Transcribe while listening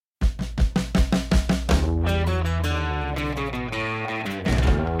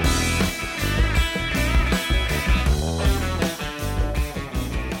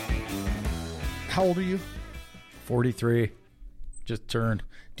How old are you? 43. Just turned.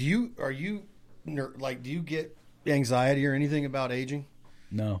 Do you get anxiety or anything about aging?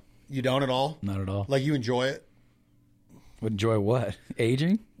 No. You don't at all? Not at all. Like, you enjoy it? Would enjoy what?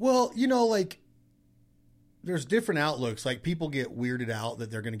 Aging? Well, there's different outlooks. Like, people get weirded out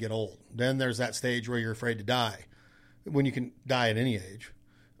that they're going to get old. Then there's that stage where you're afraid to die, when you can die at any age.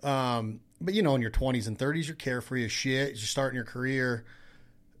 But, in your 20s and 30s, you're carefree as shit. You're starting your career.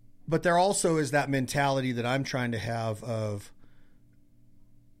 But there also is that mentality that I'm trying to have of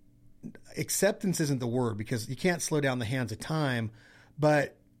acceptance isn't the word, because you can't slow down the hands of time,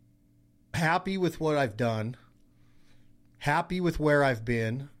 but happy with what I've done, happy with where I've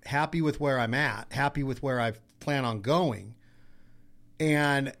been, happy with where I'm at, happy with where I plan on going,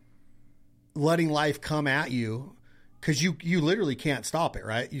 and letting life come at you, because you literally can't stop it,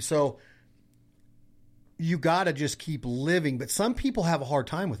 right? So you got to just keep living. But some people have a hard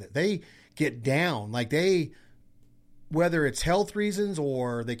time with it. They get down, whether it's health reasons,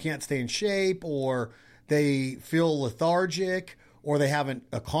 or they can't stay in shape, or they feel lethargic, or they haven't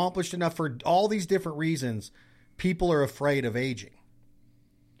accomplished enough. For all these different reasons, people are afraid of aging.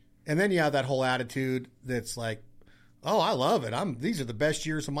 And then you have that whole attitude that's like, oh, I love it. These are the best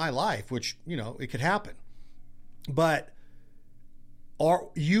years of my life, which, it could happen. But are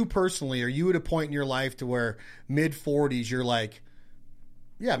you at a point in your life to where mid-40s, you're like,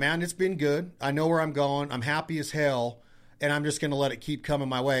 yeah, man, it's been good. I know where I'm going. I'm happy as hell, and I'm just going to let it keep coming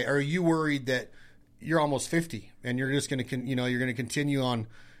my way. Or are you worried that you're almost 50 and you're just going to, you're going to continue on,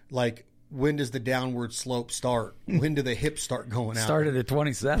 when does the downward slope start? When do the hips start going out? Started at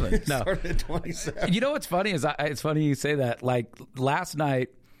 27. No. Started at 27. You know what's funny is it's funny you say that. Like, last night,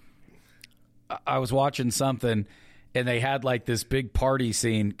 I was watching something, and they had this big party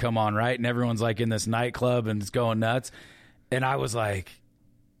scene come on, right? And everyone's in this nightclub and it's going nuts. And I was like,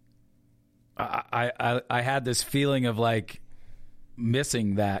 I had this feeling of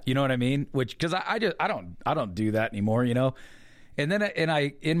missing that, you know what I mean? Which, because I don't do that anymore, And then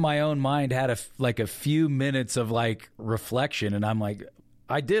I in my own mind had a few minutes of reflection, and I'm like,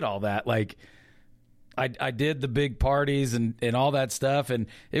 I did all that. I did the big parties and all that stuff, and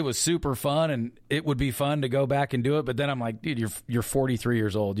it was super fun, and it would be fun to go back and do it. But then I'm like, dude, you're 43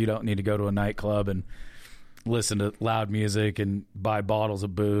 years old. You don't need to go to a nightclub and listen to loud music and buy bottles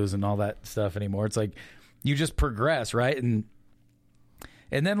of booze and all that stuff anymore. It's you just progress, right? And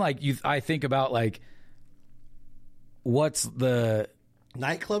then I think about what's the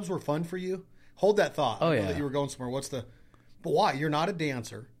nightclubs were fun for you? Hold that thought. Oh, I know yeah. that you were going somewhere. But why? You're not a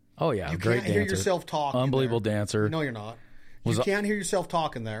dancer. Oh, yeah. You Great can't hear dancer. yourself talking. Unbelievable dancer. No, you're not. You can't hear yourself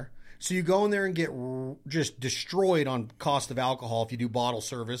talking there. So you go in there and get just destroyed on cost of alcohol if you do bottle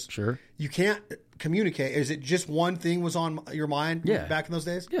service. Sure. You can't communicate. Is it just one thing was on your mind back in those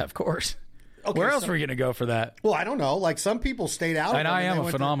days? Yeah, of course. Okay, where else were you going to go for that? Well, I don't know. Some people stayed out. And I am a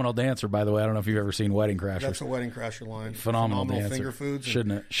phenomenal dancer, by the way. I don't know if you've ever seen Wedding Crashers. That's a Wedding Crasher line. Phenomenal dancer. Finger foods.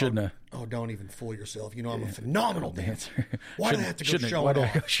 Shouldn't have. Oh, don't even fool yourself. I'm a phenomenal dancer. Why did I have to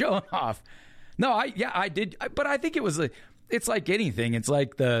go showing off? No, I did. But I think it was it's like anything. It's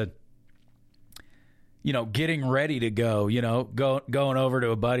like getting ready to go, going over to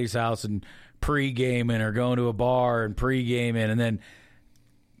a buddy's house and pre-gaming, or going to a bar and pre-gaming, and then,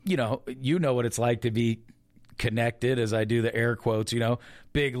 you know what it's like to be connected, as I do the air quotes,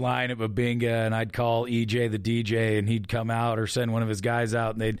 big lineup of bingo, and I'd call EJ the DJ, and he'd come out or send one of his guys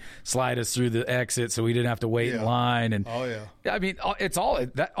out, and they'd slide us through the exit so we didn't have to wait in line. And oh yeah, I mean, it's all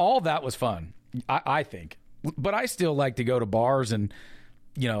that was fun, I think. But I still like to go to bars, and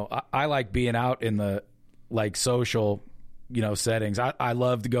I like being out in the social settings. I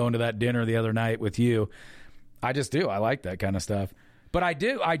loved going to that dinner the other night with you. I just do. I like that kind of stuff. But I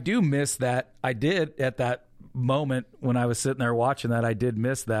do miss that. I did at that moment when I was sitting there watching that. I did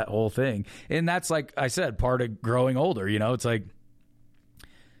miss that whole thing. And that's, like I said, part of growing older. It's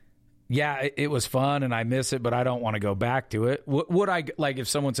it was fun and I miss it, but I don't want to go back to it. Would I, if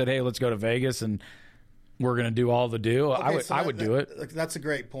someone said, hey, let's go to Vegas and we're going to do all the do, okay, I would do it. That's a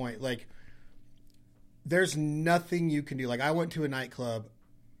great point. There's nothing you can do. I went to a nightclub.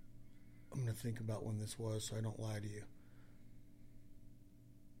 I'm going to think about when this was so I don't lie to you.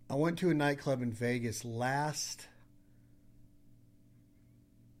 I went to a nightclub in Vegas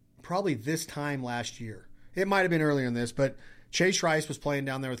probably this time last year. It might have been earlier than this, but Chase Rice was playing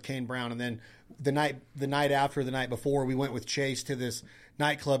down there with Kane Brown, and then the night after, the night before, we went with Chase to this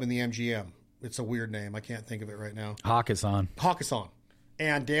nightclub in the MGM. It's a weird name. I can't think of it right now. Hakkasan.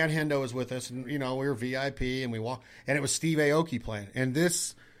 And Dan Hendo was with us, and we were VIP, and we walked, and it was Steve Aoki playing. And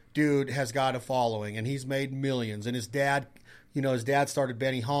this dude has got a following, and he's made millions, and his dad you know, his dad started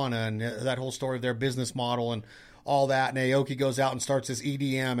Benihana and that whole story of their business model and all that. And Aoki goes out and starts this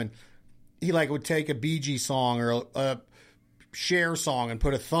EDM, and he like would take a Bee Gees song or a Cher song and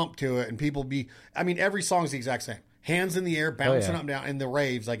put a thump to it, and people be, I mean, every song's the exact same. Hands in the air, bouncing up and down in the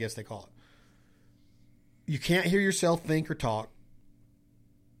raves, I guess they call it. You can't hear yourself think or talk.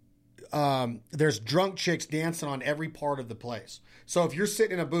 There's drunk chicks dancing on every part of the place. So if you're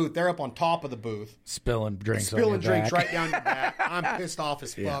sitting in a booth, they're up on top of the booth. Spilling drinks right down your back. I'm pissed off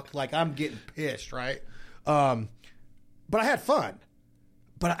as fuck. Yeah. Like, I'm getting pissed, right? But I had fun.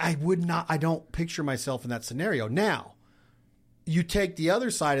 But I don't picture myself in that scenario. Now, you take the other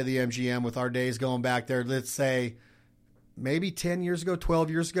side of the MGM with our days going back there, let's say maybe 10 years ago, 12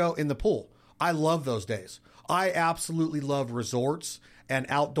 years ago, in the pool. I love those days. I absolutely love resorts and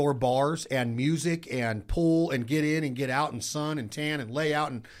outdoor bars and music and pool and get in and get out and sun and tan and lay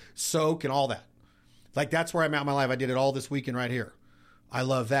out and soak and all that. Like, that's where I'm at in my life. I did it all this weekend right here. I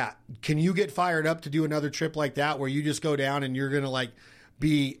love that. Can you get fired up to do another trip like that where you just go down and you're going to like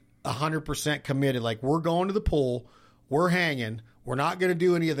be 100% committed? Like, we're going to the pool, we're hanging, we're not going to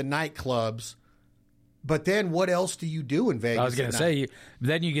do any of the nightclubs. But then what else do you do in Vegas? I was going to say,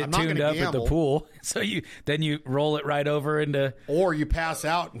 then you get tuned up at the pool. So you roll it right over into... Or you pass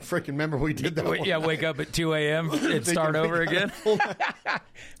out and freaking remember we did that. Yeah, wake up at 2 a.m. and start over again. God,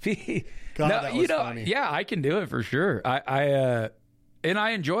 that was funny. Yeah, I can do it for sure. I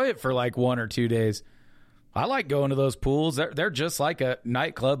enjoy it for like 1 or 2 days. I like going to those pools. They're just like a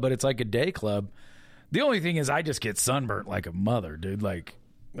nightclub, but it's like a day club. The only thing is I just get sunburnt like a mother, dude. Like...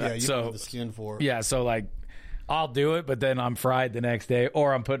 Yeah, you don't have the skin for it. Yeah, so like I'll do it, but then I'm fried the next day,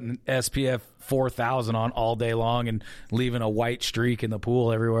 or I'm putting SPF 4000 on all day long and leaving a white streak in the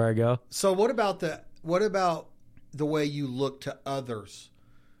pool everywhere I go. So what about the way you look to others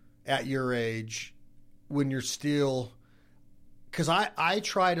at your age when you're still, because I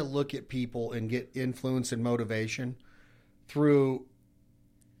try to look at people and get influence and motivation through,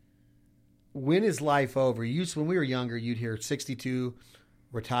 when is life over? When we were younger, you'd hear 62,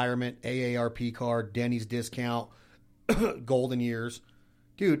 retirement, AARP card, Denny's discount, golden years.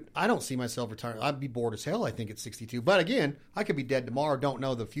 Dude, I don't see myself retiring. I'd be bored as hell, I think, at 62. But again, I could be dead tomorrow. Don't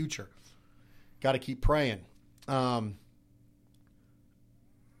know the future. Got to keep praying. I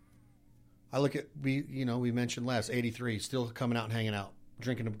look at, we mentioned last, 83, still coming out and hanging out,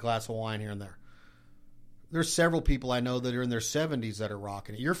 drinking a glass of wine here and there. There's several people I know that are in their 70s that are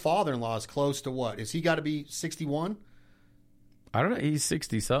rocking it. Your father-in-law is close to what? Is he got to be 61? I don't know. He's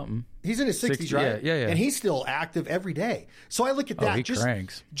 60-something. He's in his 60s, right? Yeah. And he's still active every day. So I look at that. He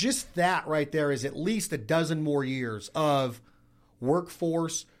cranks. Just that right there is at least a dozen more years of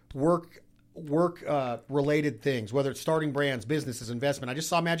workforce, work-related things, whether it's starting brands, businesses, investment. I just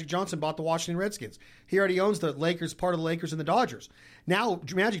saw Magic Johnson bought the Washington Redskins. He already owns the Lakers, part of the Lakers and the Dodgers. Now,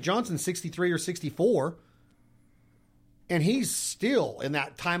 Magic Johnson's 63 or 64, and he's still in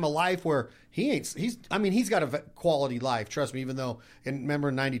that time of life where he's got a quality life, trust me, even though, and remember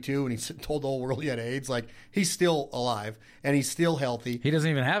in 92 when he told the whole world he had AIDS, like, he's still alive and he's still healthy. He doesn't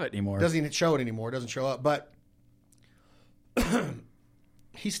even have it anymore. Doesn't even show it anymore. Doesn't show up, but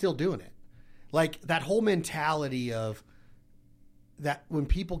he's still doing it. Like, that whole mentality of that, when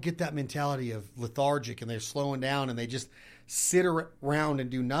people get that mentality of lethargic and they're slowing down and they just sit around and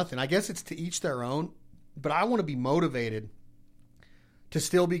do nothing, I guess it's to each their own. But I want to be motivated to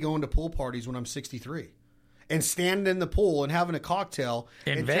still be going to pool parties when I'm 63 and standing in the pool and having a cocktail.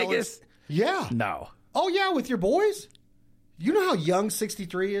 In Vegas? Yeah. No. Oh, yeah, with your boys? You know how young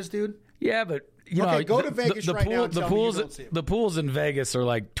 63 is, dude? Yeah, but, go to Vegas right now and tell me you don't see it. The pools in Vegas are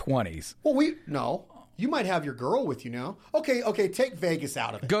like 20s. Well, no. You might have your girl with you now. Okay, take Vegas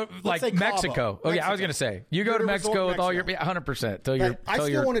out of it. Go like Mexico. Oh, yeah, I was going to say. You go to Mexico with all your 100%. I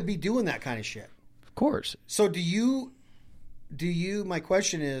still want to be doing that kind of shit. Of course. So do you, my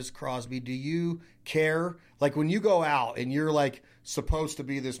question is, Crosby, do you care? Like, when you go out and you're like supposed to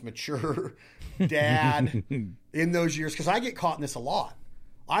be this mature dad in those years, because I get caught in this a lot.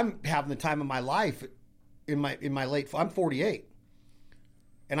 I'm having the time of my life in my late, I'm 48.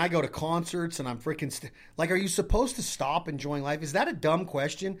 And I go to concerts and I'm freaking, like, are you supposed to stop enjoying life? Is that a dumb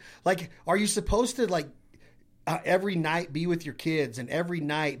question? Like, are you supposed to, like, every night be with your kids and every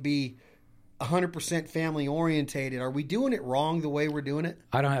night be 100% family orientated? Are we doing it wrong the way we're doing it?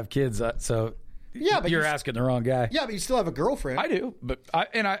 I don't have kids, so yeah, but you're asking the wrong guy. Yeah, but you still have a girlfriend. I do, but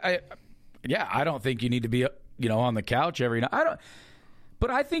I don't think you need to be on the couch every night. But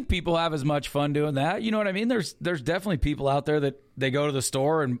I think people have as much fun doing that. You know what I mean? There's definitely people out there that they go to the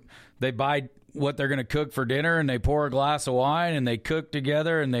store and they buy what they're going to cook for dinner, and they pour a glass of wine and they cook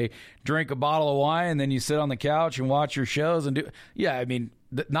together and they drink a bottle of wine, and then you sit on the couch and watch your shows and do. Yeah, I mean,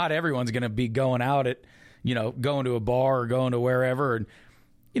 not everyone's going to be going out at, going to a bar or going to wherever. And,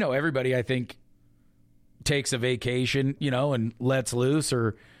 everybody, I think, takes a vacation, and lets loose.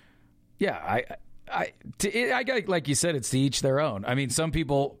 Or, yeah, I got, like you said, it's to each their own. I mean, some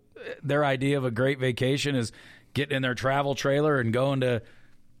people, their idea of a great vacation is getting in their travel trailer and going to,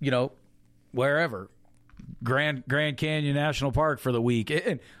 wherever, Grand Canyon National Park for the week.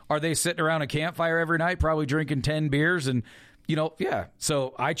 And are they sitting around a campfire every night, probably drinking 10 beers? And, yeah.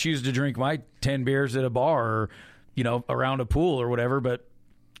 So I choose to drink my 10 beers at a bar or, around a pool or whatever. But,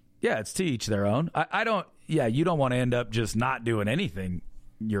 yeah, it's to each their own. You don't want to end up just not doing anything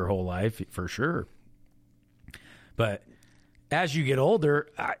your whole life, for sure. But as you get older,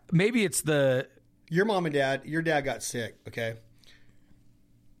 maybe it's your mom and dad, your dad got sick, okay?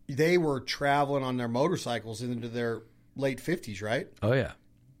 They were traveling on their motorcycles into their late 50s, right? Oh, yeah.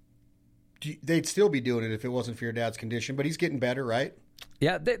 They'd still be doing it if it wasn't for your dad's condition, but he's getting better, right?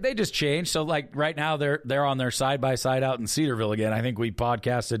 Yeah, they just changed. So, like, right now, they're on their side-by-side out in Cedarville again. I think we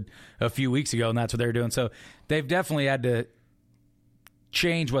podcasted a few weeks ago, and that's what they're doing. So they've definitely had to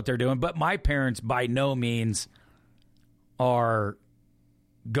change what they're doing. But my parents, by no means, are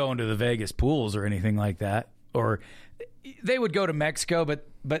going to the Vegas pools or anything like that. Or they would go to Mexico, but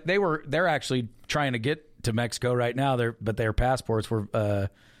they're actually trying to get to Mexico right now. But their passports were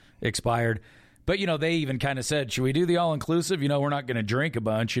expired. But, they even kind of said, should we do the all-inclusive? We're not going to drink a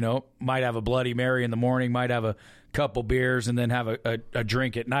bunch, might have a Bloody Mary in the morning, might have a couple beers, and then have a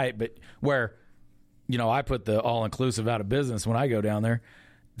drink at night. But where, I put the all-inclusive out of business when I go down there.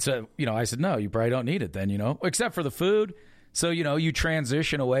 So, I said, no, you probably don't need it then, except for the food. So, you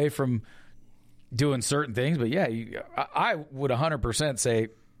transition away from doing certain things. But, yeah, I would 100% say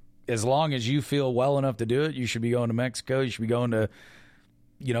as long as you feel well enough to do it, you should be going to Mexico. You should be going to,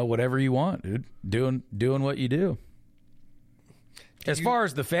 whatever you want, dude. Doing what you do. As far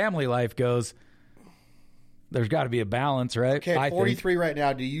as the family life goes, there's got to be a balance, right? Okay, 43 right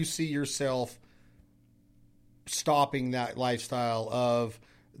now. Do you see yourself stopping that lifestyle of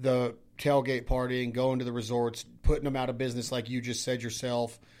the tailgate partying, going to the resorts, putting them out of business like you just said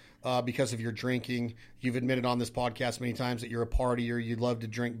yourself because of your drinking? You've admitted on this podcast many times that you're a partier. You love to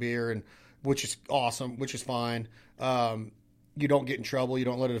drink beer, and which is awesome, which is fine. You don't get in trouble. You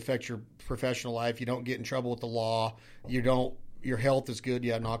don't let it affect your professional life. You don't get in trouble with the law. Your health is good.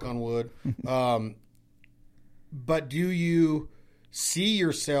 Yeah, knock on wood. But do you see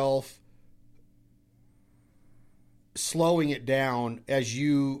yourself slowing it down as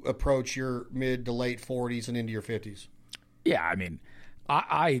you approach your mid to late 40s and into your 50s? Yeah, I mean, do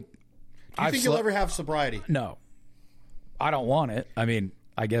you think you'll ever have sobriety? No. I don't want it. I mean,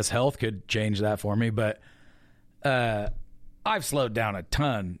 I guess health could change that for me, but I've slowed down a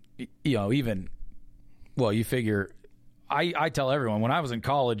ton, even, well, you figure, I tell everyone, when I was in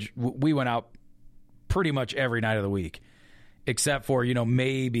college, we went out pretty much every night of the week, except for,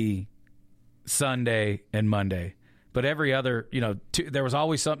 maybe Sunday and Monday. But every other, there was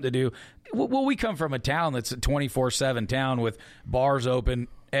always something to do. Well, we come from a town that's a 24/7 town with bars open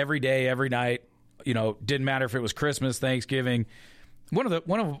every day, every night. Didn't matter if it was Christmas, Thanksgiving. One of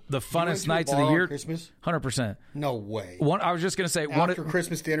the funnest nights of the year. Christmas? 100%. No way. I was just going to say after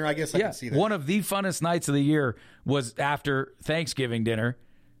Christmas dinner. I guess I can see that. One of the funnest nights of the year was after Thanksgiving dinner.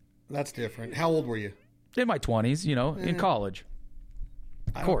 That's different. How old were you? In my 20s. In college.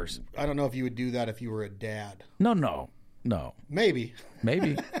 Of course. I don't know if you would do that if you were a dad. No. Maybe.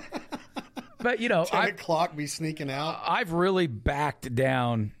 But 10 o'clock be sneaking out. I've really backed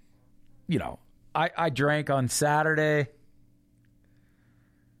down. I drank on Saturday.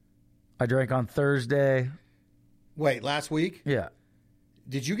 I drank on Thursday. Wait, last week? Yeah.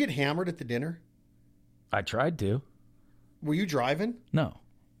 Did you get hammered at the dinner? I tried to. Were you driving? No.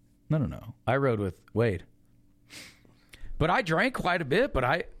 I rode with Wade. But I drank quite a bit, but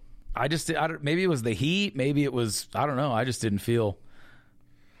I maybe it was the heat, maybe it was, I don't know, I just didn't feel.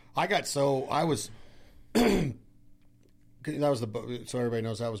 So everybody knows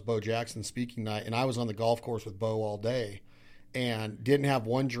that was Bo Jackson's speaking night, and I was on the golf course with Bo all day. And didn't have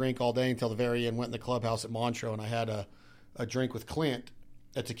one drink all day until the very end. Went in the clubhouse at Montreux, and I had a drink with Clint,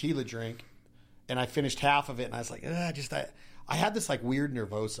 a tequila drink, and I finished half of it, and I was like, I had this like weird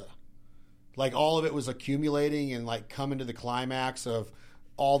nervosa. Like all of it was accumulating and like coming to the climax of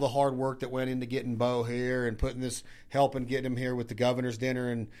all the hard work that went into getting Bo here and helping getting him here with the governor's dinner,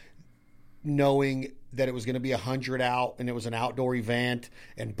 and knowing that it was going to be 100 out and it was an outdoor event,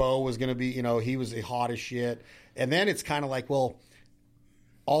 and Bo was going to be, he was hot as shit. And then it's kind of like, well,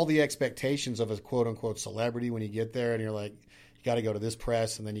 all the expectations of a quote unquote celebrity when you get there, and you're like, you got to go to this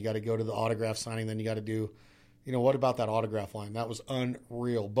press, and then you got to go to the autograph signing, then you got to do, what about that autograph line? That was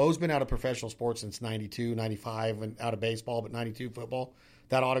unreal. Bo's been out of professional sports since 92, 95, and out of baseball, but 92 football.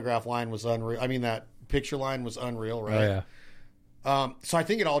 That autograph line was unreal. I mean, that picture line was unreal, right? Oh, yeah. So I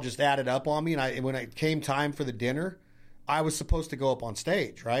think it all just added up on me, and when it came time for the dinner, I was supposed to go up on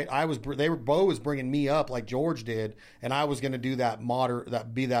stage, right? Bo was bringing me up like George did, and I was going to do that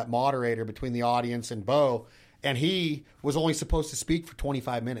moderator between the audience and Bo, and he was only supposed to speak for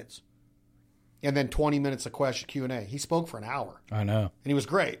 25 minutes, and then 20 minutes of question Q&A. He spoke for an hour. I know, and he was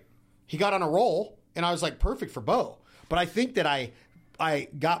great. He got on a roll, and I was like, perfect for Bo. But I think that I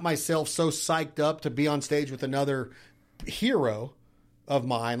got myself so psyched up to be on stage with another hero of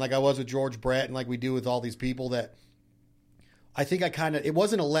mine, like I was with George Brett, and like we do with all these people, that I think it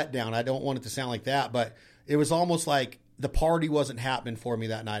wasn't a letdown. I don't want it to sound like that, but it was almost like the party wasn't happening for me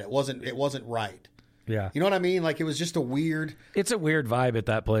that night. It wasn't right. Yeah. You know what I mean? Like, it was just it's a weird vibe at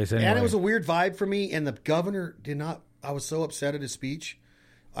that place anyway. And it was a weird vibe for me, and the governor I was so upset at his speech.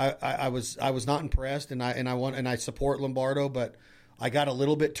 I was not impressed, and I support Lombardo, but I got a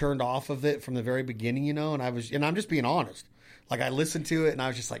little bit turned off of it from the very beginning, and I'm just being honest. Like, I listened to it, and I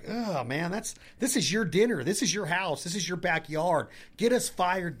was just like, oh, man, this is your dinner. This is your house. This is your backyard. Get us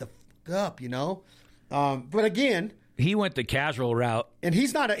fired the fuck up, But again, he went the casual route. And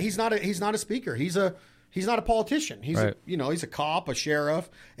he's not a speaker. He's not a politician. He's right. He's a cop, a sheriff,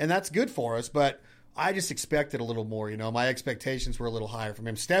 and that's good for us, but I just expected a little more, My expectations were a little higher from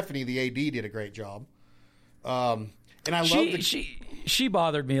him. Stephanie, the AD, did a great job. And I love she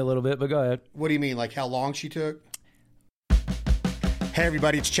bothered me a little bit, but go ahead. What do you mean? Like how long she took? Hey,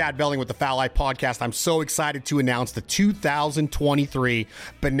 everybody, it's Chad Belling with the Foul Life Podcast. I'm so excited to announce the 2023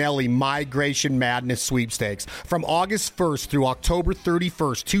 Benelli Migration Madness Sweepstakes. From August 1st through October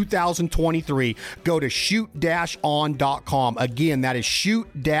 31st, 2023, go to shoot-on.com. Again, that is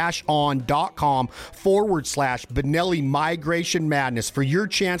shoot-on.com /Benelli Migration Madness for your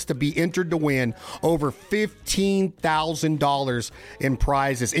chance to be entered to win over $15,000 in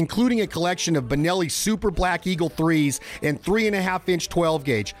prizes, including a collection of Benelli Super Black Eagle 3s and 3.5-inch 12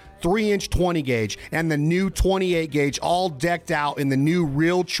 gauge, 3-inch 20 gauge, and the new 28 gauge, all decked out in the new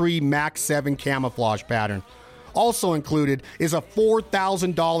Realtree Max 7 camouflage pattern. Also included is a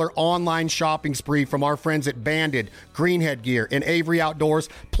 $4,000 online shopping spree from our friends at Banded, Greenhead Gear, and Avery Outdoors,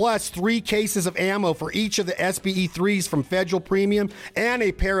 plus 3 cases of ammo for each of the SBE 3s from Federal Premium, and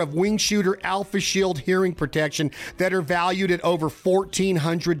a pair of Wing Shooter Alpha Shield hearing protection that are valued at over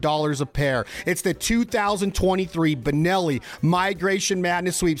 $1,400 a pair. It's the 2023 Benelli Migration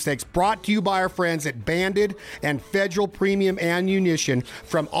Madness Sweepstakes, brought to you by our friends at Banded and Federal Premium Ammunition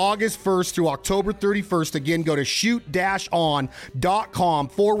from August 1st through October 31st. Again, go to shoot-on.com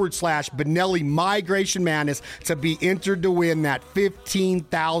 /Benelli Migration Madness to be entered to win that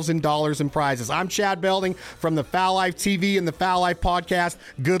 $15,000 in prizes. I'm Chad Belding from the Foul Life TV and the Foul Life Podcast.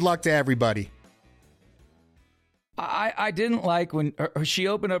 Good luck to everybody. I didn't like when she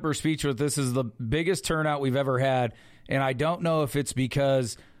opened up her speech with, "This is the biggest turnout we've ever had," and I don't know if it's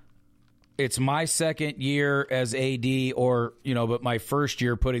because it's my second year as AD or, but my first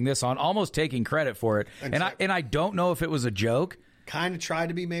year putting this on, almost taking credit for it. And I don't know if it was a joke. Kind of tried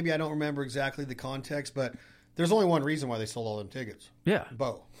to be, maybe. I don't remember exactly the context, but there's only one reason why they sold all them tickets. Yeah.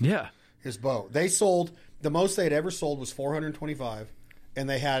 Bo. Yeah. Is Bo. They sold, the most they had ever sold was 425, and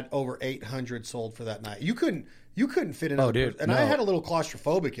they had over 800 sold for that night. You couldn't fit in. Oh, dude. And I had a little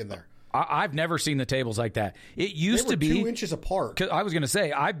claustrophobic in there. I've never seen the tables like that. It used to be 2 inches apart. 'Cause I was going to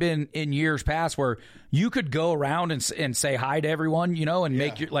say, I've been in years past where you could go around and say hi to everyone, and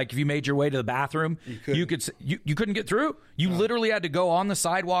make your, like, if you made your way to the bathroom, you couldn't get through. You literally had to go on the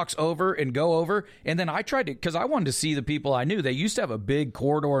sidewalks over and go over. And then I tried to, because I wanted to see the people I knew. They used to have a big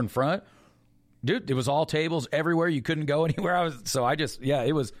corridor in front. Dude, it was all tables everywhere. You couldn't go anywhere.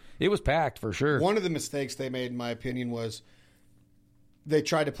 It was packed for sure. One of the mistakes they made, in my opinion, was they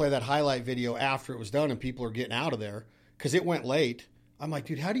tried to play that highlight video after it was done, and people are getting out of there because it went late. I'm like,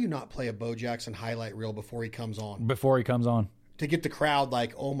 dude, how do you not play a Bo Jackson highlight reel before he comes on? To get the crowd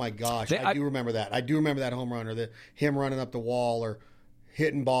like, oh my gosh, I do remember that. I do remember that home run, or him running up the wall, or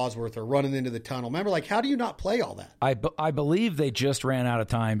hitting Bosworth, or running into the tunnel. Remember, like, how do you not play all that? I believe they just ran out of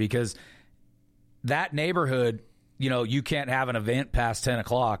time because that neighborhood, you can't have an event past 10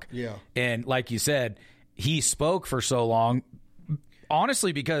 o'clock. Yeah. And like you said, he spoke for so long.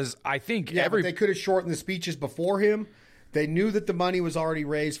 Honestly, because I think but they could have shortened the speeches before him. They knew that the money was already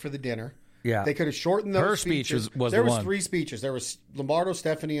raised for the dinner. Yeah, they could have shortened those Her speeches. speech was there the was one. 3 speeches. There was Lombardo,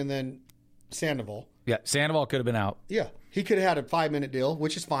 Stephanie, and then Sandoval. Yeah, Sandoval could have been out. Yeah, he could have had a 5-minute deal,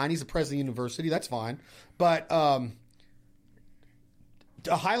 which is fine. He's the president of the university. That's fine. But a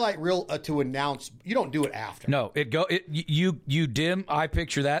highlight reel to announce, you don't do it after. No, you dim. I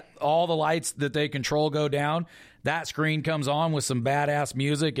picture that all the lights that they control go down. That screen comes on with some badass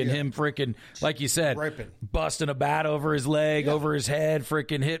music and him freaking, like you said, Ripping. busting a bat over his leg, over his head,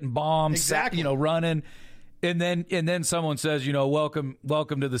 freaking hitting bombs, Exactly. Running. And then someone says, welcome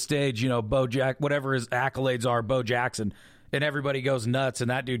to the stage, Bo Jack, whatever his accolades are, Bo Jackson, and everybody goes nuts.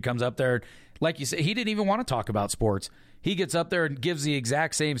 And that dude comes up there, like you said, he didn't even want to talk about sports. He gets up there and gives the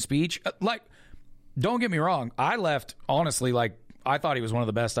exact same speech. Like, don't get me wrong, I left honestly like I thought he was one of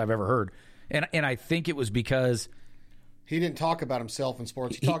the best I've ever heard, and I think it was because he didn't talk about himself in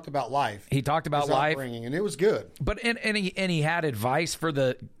sports. He talked about life. He talked about life, and it was good. But and he had advice for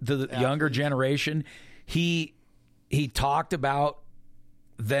the younger generation. He talked about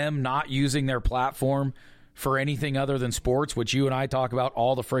them not using their platform for anything other than sports, which you and I talk about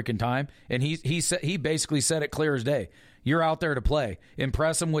all the freaking time. And he basically said it clear as day. You're out there to play.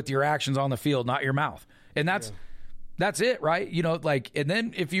 Impress them with your actions on the field, not your mouth. And that's it, right? And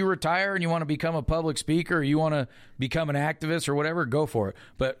then if you retire and you want to become a public speaker, or you want to become an activist or whatever, go for it.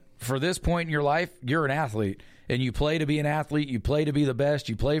 But for this point in your life, you're an athlete. And you play to be an athlete. You play to be the best.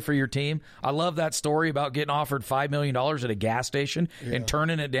 You play for your team. I love that story about getting offered $5 million at a gas station and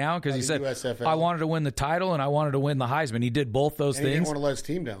turning it down because he said, USFL. I wanted to win the title and I wanted to win the Heisman. He did both those things. He didn't want to let his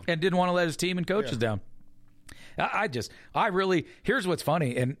team down. And didn't want to let his team and coaches down. Here's what's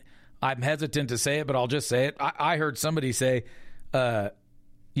funny, and I'm hesitant to say it, but I'll just say it. I heard somebody say,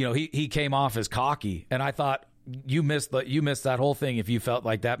 he came off as cocky, and I thought, you missed that whole thing if you felt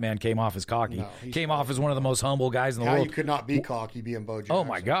like that man came off as cocky. No, came off as one of the most humble guys in the world. You could not be cocky being Bo Jackson. Oh,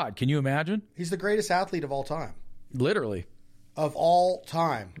 my God. Can you imagine? He's the greatest athlete of all time. Literally. Of all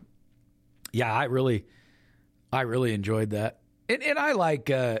time. Yeah, I really enjoyed that. And I like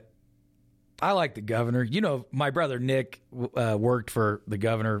the governor. My brother Nick worked for the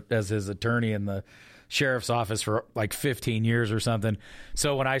governor as his attorney in the sheriff's office for like 15 years or something.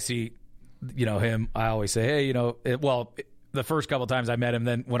 So when I see him, I always say, hey, the first couple of times I met him,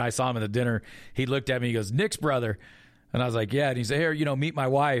 then when I saw him at the dinner, he looked at me, he goes, Nick's brother. And I was like, yeah. And he said, here, meet my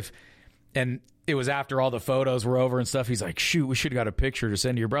wife. And it was after all the photos were over and stuff. He's like, shoot, we should have got a picture to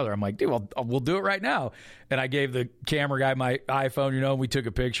send to your brother. I'm like, dude, we'll do it right now. And I gave the camera guy my iPhone, and we took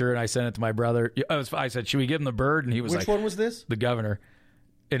a picture and I sent it to my brother. I said, should we give him the bird? And he was Which one was this? The governor.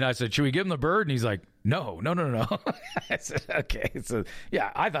 And I said, should we give him the bird? And he's like, no. I said, okay. So,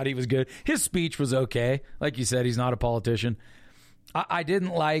 yeah, I thought he was good. His speech was okay. Like you said, he's not a politician. I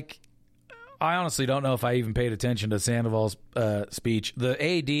honestly don't know if I even paid attention to Sandoval's speech. The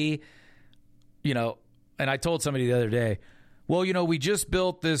AD, and I told somebody the other day, well, we just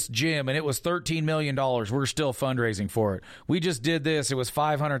built this gym and it was $13 million. We're still fundraising for it. We just did this. It was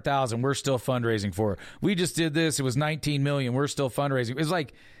 $500,000. We're still fundraising for it. We just did this. It was $19 million. We're still fundraising. It's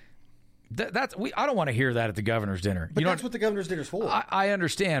like, I don't want to hear that at the governor's dinner. But that's what the governor's dinner's for. I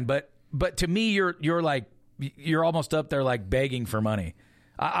understand. But to me, you're almost up there like begging for money.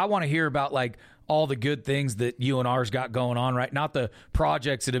 I want to hear about like all the good things that you and ours got going on, right? Not the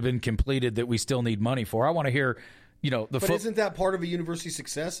projects that have been completed that we still need money for. I want to hear, But isn't that part of a university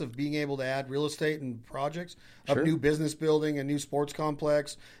success of being able to add real estate and projects of new business building, a new sports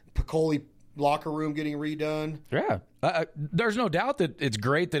complex, Piccoli locker room getting redone? Yeah. There's no doubt that it's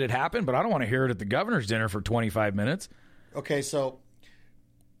great that it happened, but I don't want to hear it at the governor's dinner for 25 minutes. Okay, so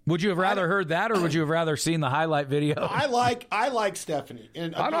would you have rather heard that, or would you have rather seen the highlight video? I like Stephanie.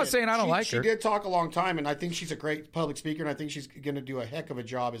 And again, I'm not saying I don't like her. She did talk a long time, and I think she's a great public speaker, and I think she's going to do a heck of a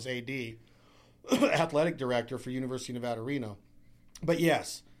job as AD, athletic director for University of Nevada, Reno. But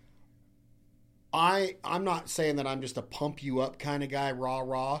yes, I'm not saying that I'm just a pump you up kind of guy,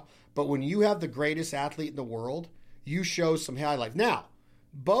 rah. But when you have the greatest athlete in the world, you show some highlights. Now,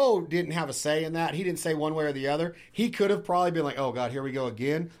 Bo didn't have a say in that. He didn't say one way or the other. He could have probably been like, oh, God, here we go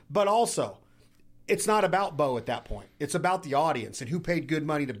again. But also, it's not about Bo at that point. It's about the audience and who paid good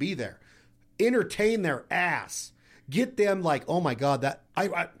money to be there. Entertain their ass. Get them like, oh, my God, that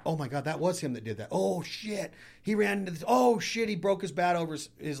was him that did that. Oh, shit. He ran into this. Oh, shit, he broke his bat over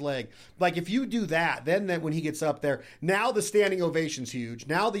his leg. Like, if you do that, then when he gets up there, now the standing ovation's huge.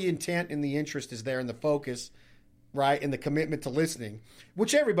 Now the intent and the interest is there and the focus, right, and the commitment to listening,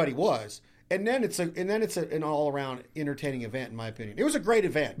 which everybody was. And then it's an all around entertaining event, in my opinion. It was a great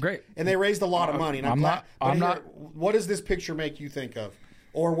event. Great. And they raised a lot of money. And I'm not. What does this picture make you think of?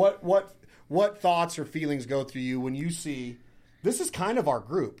 Or what thoughts or feelings go through you when you see this is kind of our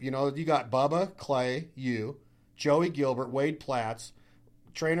group? You got Bubba, Clay, you, Joey Gilbert, Wade Platts,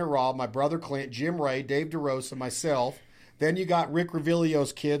 Trainer Rob, my brother Clint, Jim Ray, Dave DeRosa, myself. Then you got Rick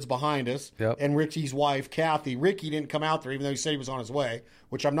Revilio's kids behind us, and Ricky's wife, Kathy. Ricky didn't come out there, even though he said he was on his way,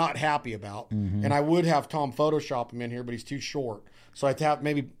 which I'm not happy about. Mm-hmm. And I would have Tom Photoshop him in here, but he's too short. So I'd have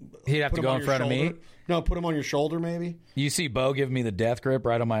maybe he'd have to go in front of me. No, put him on your shoulder, maybe. You see Bo giving me the death grip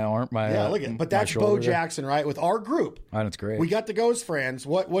right on my arm. Yeah, look at it. But that's Bo Jackson, right? With our group. Oh, that's great. We got to go as friends.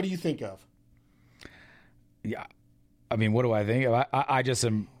 What do you think of? Yeah. I mean, what do I think? I just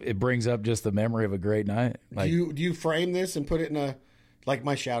am. It brings up just the memory of a great night. Like, do you frame this and put it in a like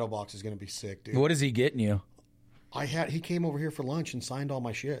my shadow box is going to be sick, dude. What is he getting you? He came over here for lunch and signed all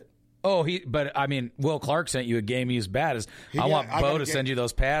my shit. Oh, but I mean, Will Clark sent you a game used bat. I want Bo to send you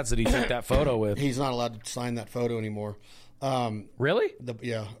those pads that he took that photo with. He's not allowed to sign that photo anymore. Really?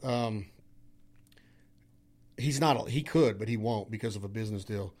 He's not. He could, but he won't because of a business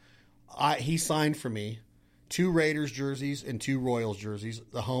deal. He signed for me 2 Raiders jerseys and 2 Royals jerseys,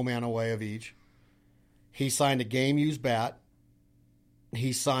 the home and away of each. He signed a game-used bat.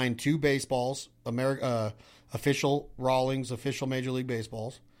 He signed 2 baseballs, official Rawlings, official Major League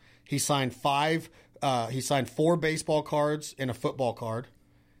Baseballs. He signed 4 baseball cards and a football card.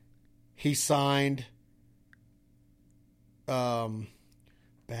 He signed bats,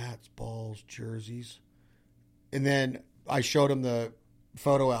 balls, jerseys. And then I showed him the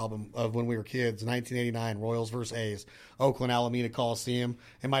photo album of when we were kids, 1989, Royals versus A's, Oakland Alameda Coliseum.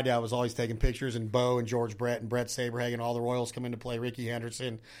 And my dad was always taking pictures, and Bo and George Brett and Brett Saberhagen, all the Royals come into play, Ricky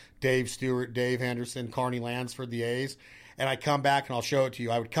Henderson, Dave Stewart, Dave Henderson, Carney Lansford, the A's. And I'd come back and I'll show it to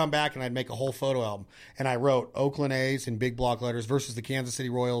you. I would come back and I'd make a whole photo album. And I wrote Oakland A's in big block letters versus the Kansas City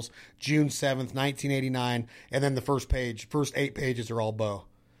Royals, June 7th, 1989. And then the first 8 pages are all Bo.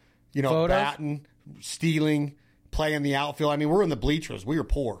 You know, photos? Batting, stealing, playing the outfield. I mean, we're in the bleachers. We were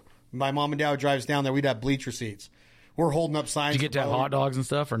poor. My mom and dad would drive us down there. We'd have bleacher seats. We're holding up signs. Did you get to have hot dogs and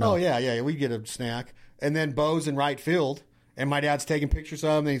stuff or no? Oh, yeah. We'd get a snack. And then Bo's in right field. And my dad's taking pictures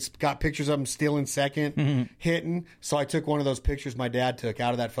of him. He's got pictures of him stealing second, hitting. So I took one of those pictures my dad took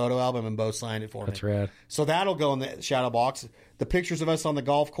out of that photo album, and Bo signed it for me. That's rad. So that'll go in the shadow box. The pictures of us on the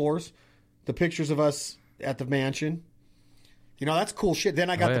golf course, the pictures of us at the mansion. You know, that's cool shit. Then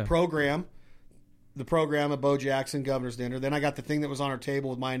I got the program of Bo Jackson, Governor's Dinner. Then I got the thing that was on our table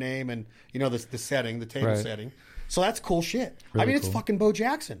with my name and, you know, the setting, the table setting. So that's cool shit. Really, I mean, it's fucking Bo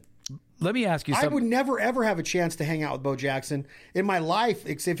Jackson. Let me ask you something. I would never, ever have a chance to hang out with Bo Jackson in my life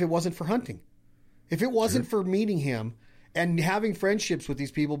if it wasn't for hunting. If it wasn't for meeting him and having friendships with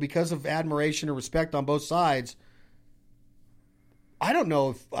these people because of admiration or respect on both sides, I don't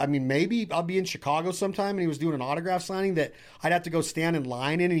know maybe I'll be in Chicago sometime and he was doing an autograph signing that I'd have to go stand in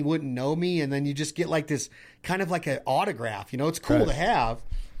line in and he wouldn't know me. And then you just get like this kind of like an autograph, you know, it's cool to have,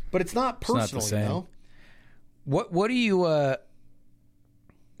 but it's not personal, it's not the same. You know? What do you,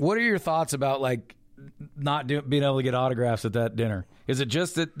 what are your thoughts about like not being able to get autographs at that dinner? Is it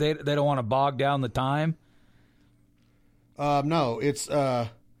just that they don't want to bog down the time? No, it's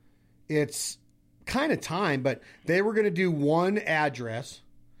kind of time, but they were going to do one address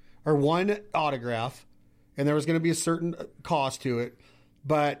or one autograph, and there was going to be a certain cost to it.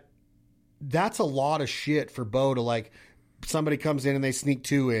 But that's a lot of shit for Bo to like. Somebody comes in and they sneak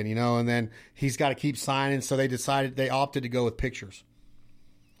 2 in, you know, and then he's got to keep signing. So they opted to go with pictures.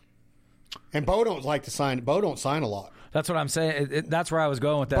 And Bo don't like to sign. Bo don't sign a lot. That's what I'm saying. That's where I was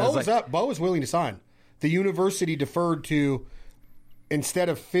going with that. Bo was willing to sign. The university deferred to, instead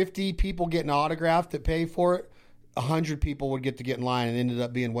of 50 people getting autographed that pay for it, 100 people would get in line, and ended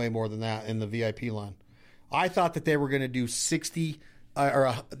up being way more than that in the VIP line. I thought that they were going to do 60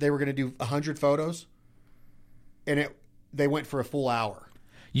 or they were going to do 100 photos, and they went for a full hour.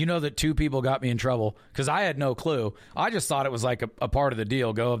 You know that 2 people got me in trouble because I had no clue. I just thought it was like a part of the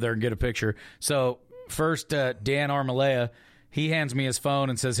deal. Go up there and get a picture. So first, Dan Armalea, he hands me his phone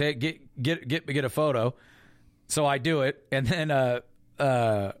and says, "Hey, get a photo." So I do it, and then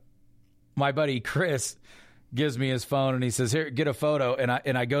my buddy Chris gives me his phone and he says, "Here, get a photo."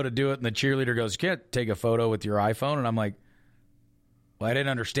 And I go to do it, and the cheerleader goes, "You can't take a photo with your iPhone." And I'm like, "Well, I didn't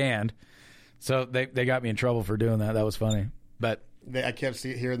understand." So they got me in trouble for doing that. That was funny, but. I kept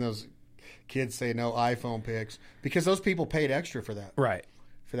hearing those kids say no iPhone pics because those people paid extra for that. Right.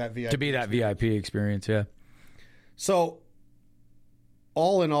 For that VIP. To be that VIP experience, yeah. So,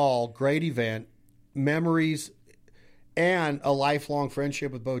 all in all, great event, memories, and a lifelong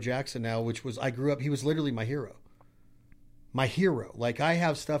friendship with Bo Jackson now, which was, I grew up, he was literally my hero. My hero. Like, I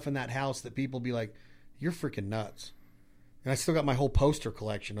have stuff in that house that people be like, "You're freaking nuts." And I still got my whole poster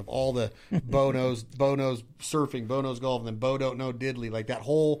collection of all the Bono's surfing, Bono's golf, and then Bo Don't Know Diddley. Like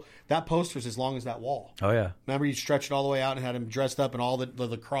that poster's as long as that wall. Oh, yeah. Remember you stretched it all the way out and had him dressed up in all the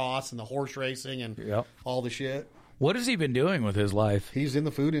lacrosse and the horse racing and all the shit. What has he been doing with his life? He's in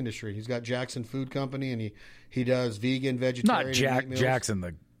the food industry. He's got Jackson Food Company, and he does vegan, vegetarian. Not Jackson,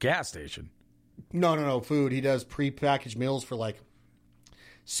 the gas station. No, food. He does prepackaged meals for like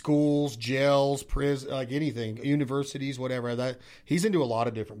schools, jails, like anything, universities, whatever. That he's into a lot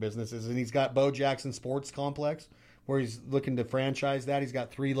of different businesses, and he's got Bo Jackson Sports Complex where he's looking to franchise that. He's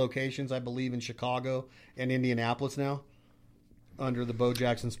got 3 locations, I believe, in Chicago and Indianapolis now under the Bo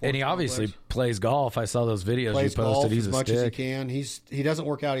Jackson Sports. And he obviously Complex. Plays golf. I saw those videos Plays you posted. golf He's as a much stick. as he can. He doesn't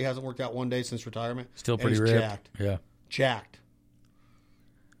work out. He hasn't worked out one day since retirement. Still pretty and he's ripped. Jacked. Yeah, jacked.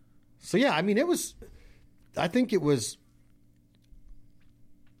 So yeah, I mean, I think it was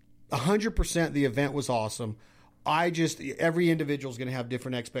 100%. The event was awesome. Every individual is going to have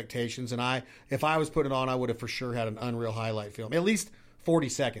different expectations, and if I was putting it on, I would have for sure had an unreal highlight film, at least 40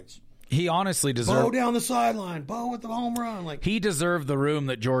 seconds. he honestly deserved. Bo down the sideline, Bo with the home run. Like He deserved the room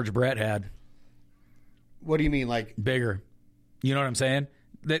that George Brett had. What do you mean, like Bigger? You know what I'm saying?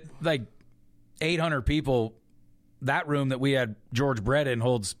 That like 800 people. That room that we had George Brett in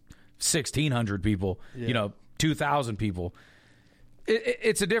holds 1,600 people. Yeah. 2,000 people.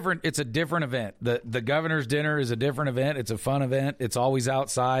 It's a different event. The governor's dinner is a different event. It's a fun event. It's always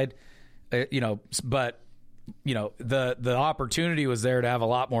outside. But the opportunity was there to have a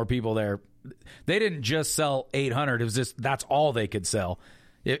lot more people there. They didn't just sell 800. It was just that's all they could sell.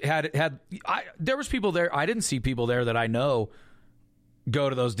 There was people there. I didn't see people there that I know go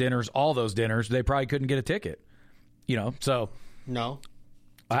to those dinners. All those dinners, they probably couldn't get a ticket. So no.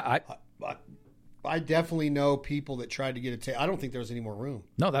 I definitely know people that tried to get a ticket. I don't think there was any more room.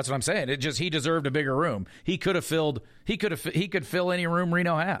 No, that's what I'm saying. He deserved a bigger room. He could fill any room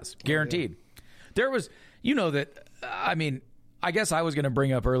Reno has, guaranteed. Oh, yeah. There was, I guess I was going to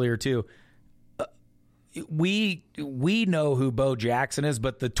bring up earlier too. We know who Bo Jackson is,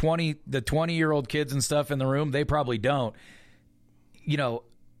 but the 20-year-old kids and stuff in the room, they probably don't. A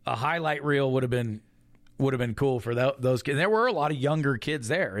highlight reel would have been cool for those kids. There were a lot of younger kids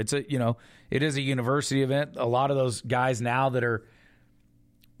there. It is a university event. A lot of those guys now that are,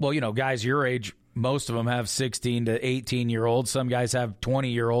 guys your age, most of them have 16 to 18-year-olds. Some guys have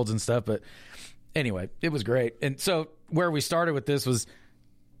 20-year-olds and stuff. But anyway, it was great. And so where we started with this was,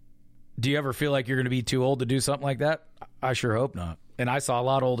 do you ever feel like you're going to be too old to do something like that? I sure hope not. And I saw a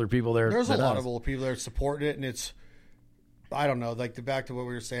lot of older people there. There's a lot of old people there supporting it. And it's, I don't know, like back to what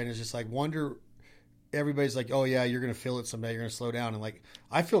we were saying, is just like wonder. Everybody's like, oh, yeah, you're going to feel it someday. You're going to slow down. And, like,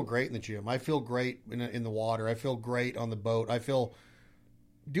 I feel great in the gym. I feel great in the water. I feel great on the boat. I feel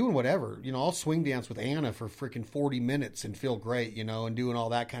doing whatever. I'll swing dance with Anna for freaking 40 minutes and feel great, and doing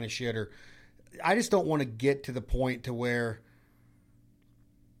all that kind of shit. Or I just don't want to get to the point to where,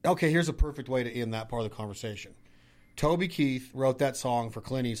 okay, here's a perfect way to end that part of the conversation. Toby Keith wrote that song for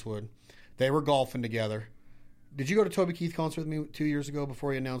Clint Eastwood. They were golfing together. Did you go to Toby Keith concert with me 2 years ago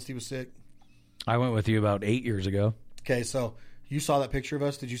before he announced he was sick? I went with you about 8 years ago. Okay, so you saw that picture of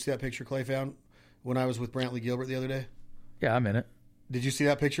us. Did you see that picture Clay found when I was with Brantley Gilbert the other day? Yeah, I'm in it. Did you see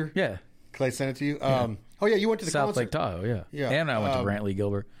that picture? Yeah. Clay sent it to you? Yeah. You went to the South concert. Lake Tahoe, yeah. Yeah. And I went to Brantley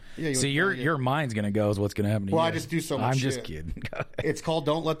Gilbert. Yeah, see, your mind's going to go is what's going to happen to you. Well, I just do so much I'm shit. just kidding. It's called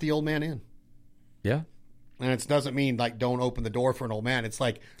Don't Let the Old Man In. Yeah. And it doesn't mean, like, don't open the door for an old man. It's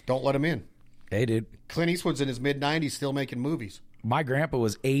like, don't let him in. Hey, dude. Clint Eastwood's in his mid-90s still making movies. My grandpa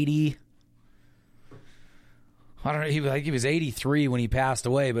was 80. I don't know. He was 83 when he passed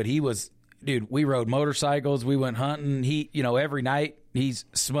away, but he was, dude, we rode motorcycles. We went hunting. He, every night he's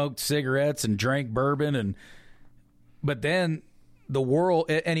smoked cigarettes and drank bourbon. But then the world,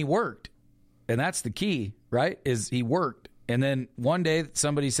 and he worked. And that's the key, right? Is he worked. And then one day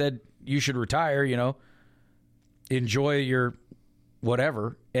somebody said, you should retire, enjoy your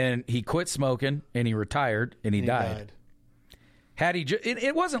whatever. And he quit smoking and he retired and he died. Had he,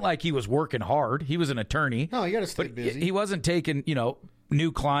 it wasn't like he was working hard. He was an attorney. No, you got to stay busy. He wasn't taking,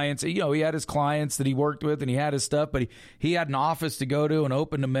 new clients. He had his clients that he worked with and he had his stuff, but he had an office to go to and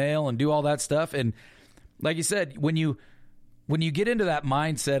open the mail and do all that stuff. And like you said, when you get into that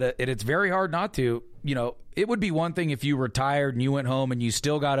mindset, and it's very hard not to, it would be one thing if you retired and you went home and you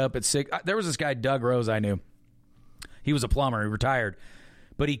still got up at 6. There was this guy, Doug Rose, I knew. He was a plumber. He retired,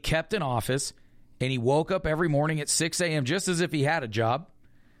 but he kept an office. And he woke up every morning at 6 a.m. just as if he had a job.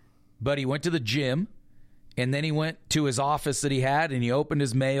 But he went to the gym, and then he went to his office that he had, and he opened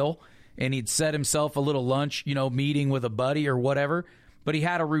his mail, and he'd set himself a little lunch, meeting with a buddy or whatever. But he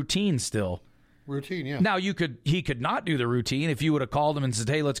had a routine still. Routine, yeah. Now he could not do the routine if you would have called him and said,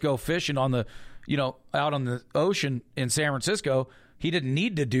 "Hey, let's go fishing on the, out on the ocean in San Francisco." He didn't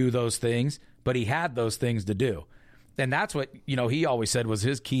need to do those things, but he had those things to do. And that's what, he always said was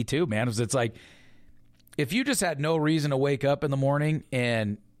his key too, man. It's like, if you just had no reason to wake up in the morning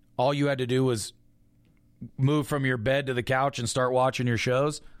and all you had to do was move from your bed to the couch and start watching your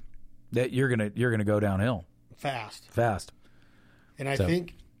shows, that you're going to go downhill fast. And I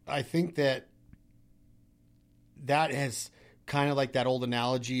think that has kind of like that old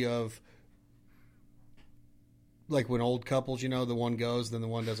analogy of like when old couples, the one goes, then the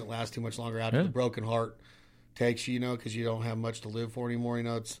one doesn't last too much longer after the broken heart takes you, because you don't have much to live for anymore.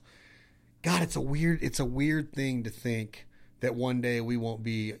 It's a weird thing to think that one day we won't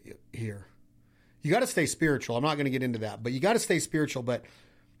be here. You got to stay spiritual. I'm not going to get into that, but you got to stay spiritual. But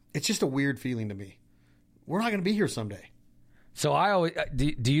it's just a weird feeling to me. We're not going to be here someday. So I always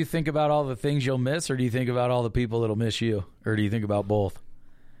do you think about all the things you'll miss, or do you think about all the people that'll miss you, or do you think about both?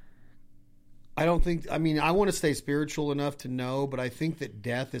 I don't think. I mean, I want to stay spiritual enough to know, but I think that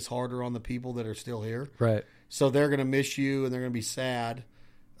death is harder on the people that are still here. Right. So they're going to miss you, and they're going to be sad.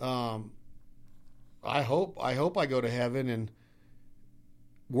 I hope I go to heaven and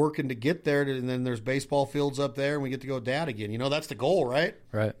working to get there, and then there's baseball fields up there, and we get to go dad again. That's the goal, right?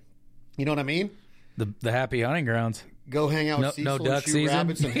 Right. You know what I mean? The happy hunting grounds. Go hang out with Cecil no duck and shoot season.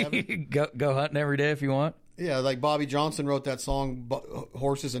 Rabbits in heaven. go hunting every day if you want. Yeah, like Bobby Johnson wrote that song,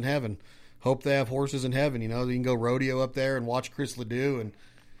 "Horses in Heaven." Hope they have horses in heaven. You can go rodeo up there and watch Chris Ledoux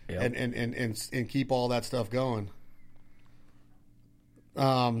and keep all that stuff going.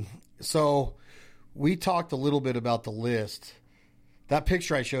 So we talked a little bit about the list. That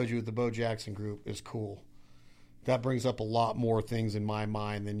picture I showed you with the Bo Jackson group is cool. That brings up a lot more things in my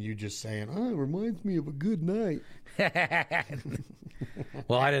mind than you just saying, it reminds me of a good night.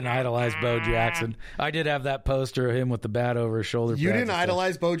 Well, I didn't idolize Bo Jackson. I did have that poster of him with the bat over his shoulder. You didn't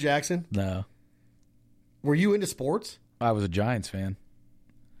idolize Bo Jackson? No. Were you into sports? I was a Giants fan.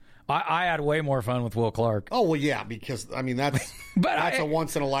 I had way more fun with Will Clark. Oh, well, yeah, because, that's that's a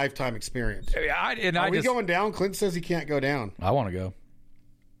once-in-a-lifetime experience. Are we going down? Clinton says he can't go down. I want to go.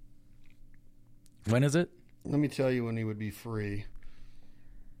 When is it? Let me tell you when he would be free.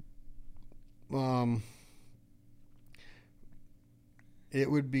 It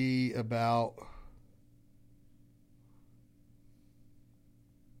would be about...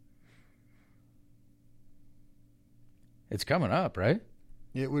 It's coming up, right?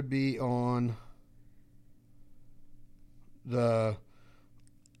 It would be on about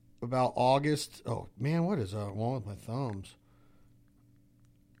August. Oh, man, what is wrong with my thumbs?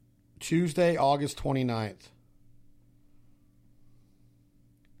 Tuesday, August 29th.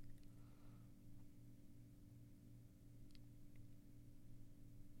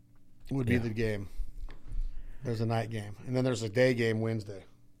 Would be the game. There's a night game. And then there's a day game Wednesday.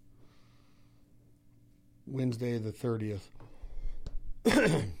 Wednesday the 30th.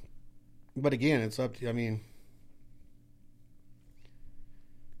 But again, it's up to you.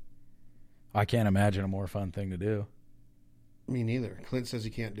 I can't imagine a more fun thing to do. Me neither. Clint says he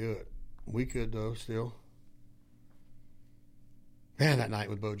can't do it. We could, though, still. Man, that night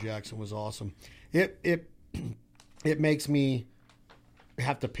with Bo Jackson was awesome. It makes me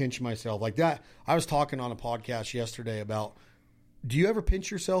have to pinch myself like that. I was talking on a podcast yesterday about, do you ever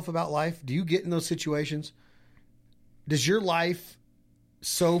pinch yourself about life? Do you get in those situations? Does your life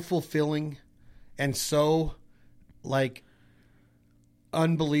so fulfilling and so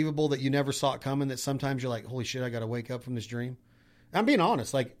unbelievable that you never saw it coming that sometimes you're like, holy shit, I got to wake up from this dream? I'm being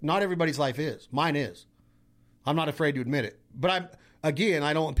honest. Not everybody's life is. Mine is. I'm not afraid to admit it. But I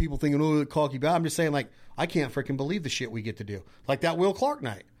don't want people thinking, oh, cocky bad. I'm just saying, I can't freaking believe the shit we get to do. Like that Will Clark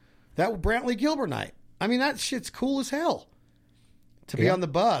night. That Brantley Gilbert night. That shit's cool as hell. To be on the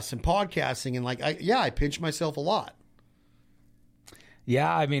bus and podcasting and I pinch myself a lot.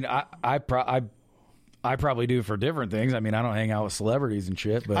 Yeah, I probably do for different things. I don't hang out with celebrities and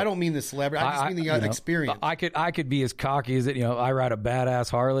shit. But I don't mean the celebrity. I just mean the experience. I could be as cocky as it. I ride a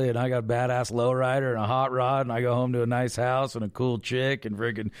badass Harley and I got a badass lowrider and a hot rod and I go home to a nice house and a cool chick and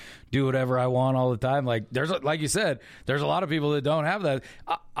freaking do whatever I want all the time. Like you said, there's a lot of people that don't have that.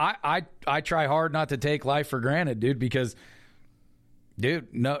 I try hard not to take life for granted, dude. Because, dude,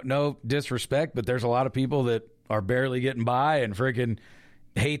 no disrespect, but there's a lot of people that are barely getting by and freaking.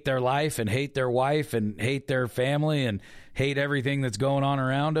 hate their life and hate their wife and hate their family and hate everything that's going on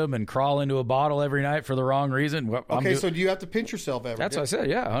around them and crawl into a bottle every night for the wrong reason. Well, okay, so do you have to pinch yourself ever? That's what I said,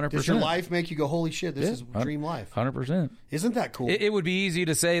 yeah, 100%. Does your life make you go, holy shit, this is dream life? 100%. Isn't that cool? It would be easy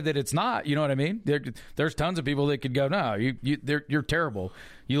to say that it's not, you know what I mean? There's tons of people that could go, no, you're terrible.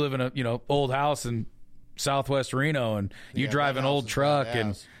 You live in a old house in Southwest Reno and you drive an old truck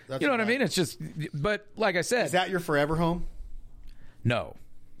and you know what I mean? It's just, but like I said. Is that your forever home? No.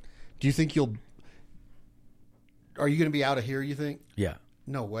 Do you think are you going to be out of here, you think? Yeah.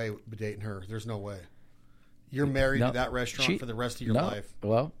 No way dating her. There's no way. You're married to that restaurant for the rest of your life.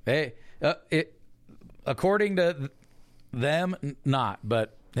 Well, hey, according to them, not.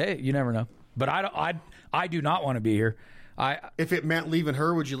 But hey, you never know. But I do not want to be here. If it meant leaving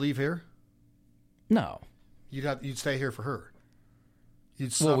her, would you leave here? No. You'd stay here for her.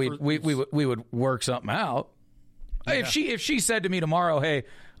 You'd suffer. Well, we would work something out. Yeah. If she said to me tomorrow, hey,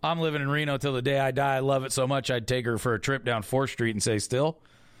 I'm living in Reno till the day I die. I love it so much I'd take her for a trip down 4th Street and say, still?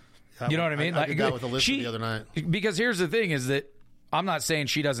 You know what I mean? I did that with Alyssa the other night. Because here's the thing is that I'm not saying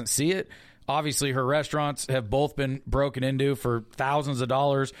she doesn't see it. Obviously, her restaurants have both been broken into for thousands of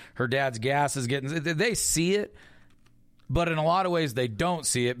dollars. Her dad's gas is getting... They see it, but in a lot of ways, they don't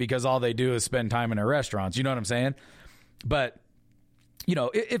see it because all they do is spend time in their restaurants. You know what I'm saying? But,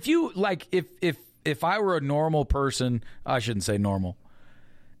 if you... If I were a normal person... I shouldn't say normal.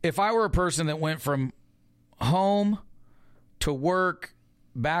 If I were a person that went from home to work,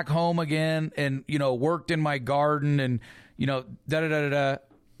 back home again, and worked in my garden, and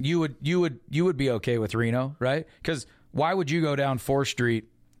you would be okay with Reno, right? Because why would you go down 4th Street?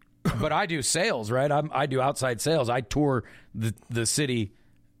 But I do sales, right? I do outside sales. I tour the city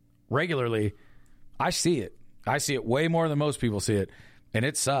regularly. I see it. I see it way more than most people see it, and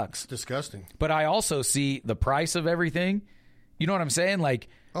it sucks. It's disgusting. But I also see the price of everything. You know what I'm saying? Like.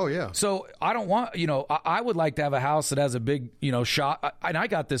 Oh, yeah. So I don't want, I would like to have a house that has a big, shot. And I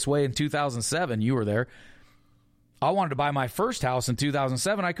got this way in 2007. You were there. I wanted to buy my first house in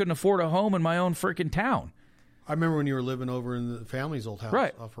 2007. I couldn't afford a home in my own freaking town. I remember when you were living over in the family's old house.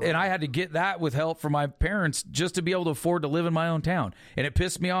 Right. And I had to get that with help from my parents just to be able to afford to live in my own town. And it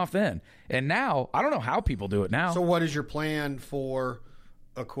pissed me off then. And now, I don't know how people do it now. So what is your plan for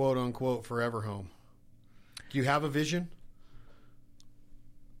a quote-unquote forever home? Do you have a vision?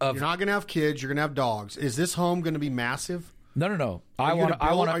 You're not going to have kids. You're going to have dogs. Is this home going to be massive? No. Are you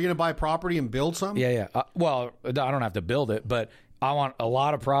going to buy property and build something? Yeah. Well, I don't have to build it, but I want a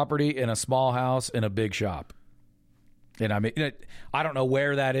lot of property in a small house and a big shop. And I mean, I don't know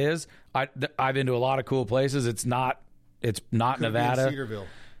where that is. I've been to a lot of cool places. It's not Nevada. Cedarville.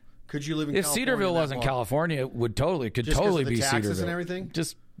 Could you live in if California? If Cedarville wasn't California, it would totally be taxes Cedarville and everything.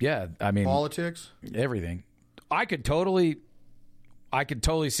 Just I mean politics, everything. I could totally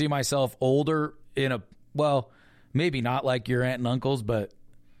see myself older maybe not like your aunt and uncles, but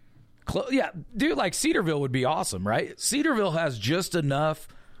dude, like Cedarville would be awesome, right? Cedarville has just enough.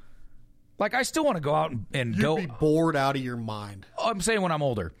 Like, I still want to go out and You'd be bored out of your mind. I'm saying when I'm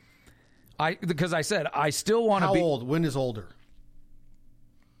older. Because I said I still want to be. How old? When is older?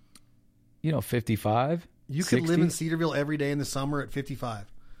 55. You 60? could live in Cedarville every day in the summer at 55.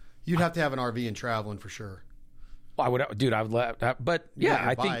 You'd have to have an RV and traveling for sure. I would, dude. I would, but yeah,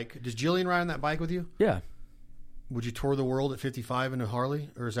 I think. Does Jillian ride on that bike with you? Yeah. Would you tour the world at 55 in a Harley,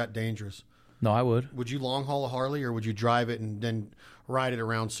 or is that dangerous? No, I would. Would you long haul a Harley, or would you drive it and then ride it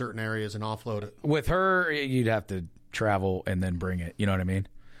around certain areas and offload it? With her, you'd have to travel and then bring it. You know what I mean?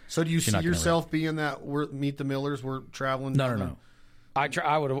 So do you see yourself being that? Meet the Millers. We're traveling. No.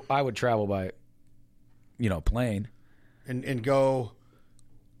 I would travel by, plane, and go.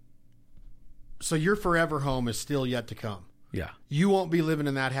 So your forever home is still yet to come. Yeah. You won't be living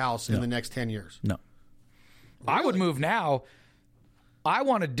in that house in the next 10 years. No. Really? I would move now. I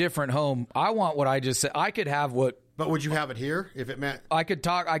want a different home. I want what I just said. I could have what. But would you have it here if it meant? I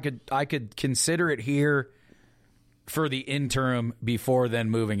could consider it here for the interim before then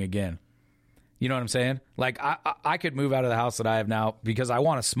moving again. You know what I'm saying? Like, I could move out of the house that I have now because I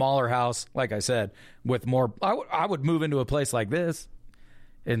want a smaller house, like I said, with more. I would move into a place like this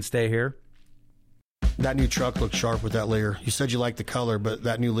and stay here. That new truck looks sharp with that LEER. You said you liked the color, but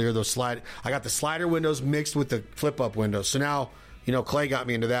that new LEER, I got the slider windows mixed with the flip-up windows. So now, Clay got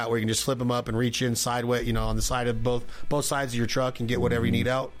me into that where you can just flip them up and reach in sideways, on the side of both sides of your truck and get whatever you need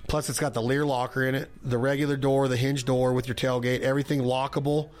out. Plus, it's got the LEER locker in it, the regular door, the hinge door with your tailgate, everything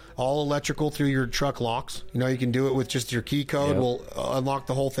lockable, all electrical through your truck locks. You can do it with just your key code. Will unlock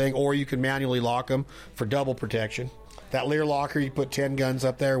the whole thing, or you can manually lock them for double protection. That LEER locker, you put 10 guns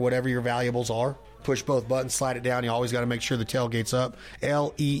up there, whatever your valuables are. Push both buttons, slide it down. You always got to make sure the tailgate's up.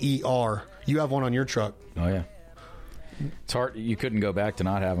 LEER. You have one on your truck. Oh, yeah. It's hard. You couldn't go back to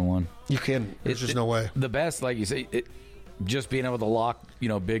not having one. You can. There's just no way. The best, like you say, just being able to lock,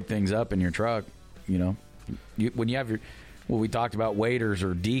 big things up in your truck, when you have we talked about waders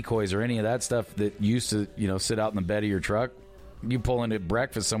or decoys or any of that stuff that used to, sit out in the bed of your truck. You pull into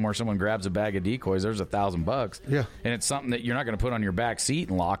breakfast somewhere, someone grabs a bag of decoys, there's $1,000. Yeah. And it's something that you're not going to put on your back seat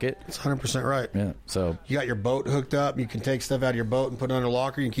and lock it. It's 100% right. Yeah. So you got your boat hooked up. You can take stuff out of your boat and put it under a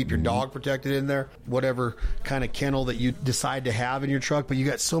locker. You can keep your dog protected in there, whatever kind of kennel that you decide to have in your truck. But you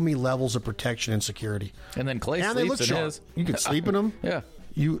got so many levels of protection and security. And then Clay and sleeps they look in sharp. his. You can sleep in them. Yeah.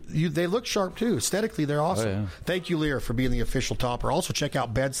 They look sharp too. Aesthetically, they're awesome. Oh, yeah. Thank you, LEER, for being the official topper. Also, check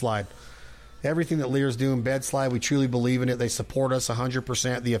out Bedslide. Everything that LEER's doing, Bedslide, we truly believe in it. They support us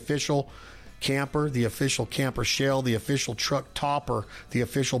 100%. The official camper, the official camper shell, the official truck topper, the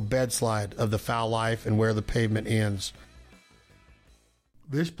official Bedslide of the foul life and where the pavement ends.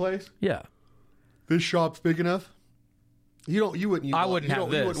 This place? Yeah. This shop's big enough? You wouldn't have this. You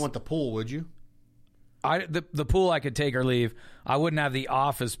wouldn't want the pool, would you? The pool I could take or leave. I wouldn't have the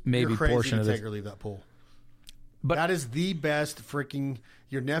office You're crazy portion to of this. take or leave that pool. But that is the best freaking.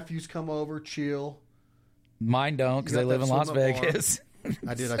 Your nephews come over, chill. Mine don't because they live in Las Vegas.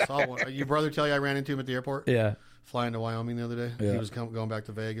 I did. I saw one. Your brother tell you I ran into him at the airport? Yeah. Flying to Wyoming the other day. Yeah. He was going back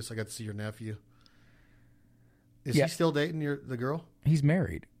to Vegas. I got to see your nephew. Is he still dating the girl? He's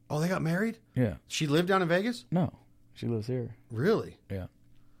married. Oh, they got married? Yeah. She lived down in Vegas? No. She lives here. Really? Yeah.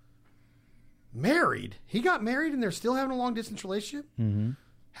 Married? He got married and they're still having a long-distance relationship? Mm-hmm.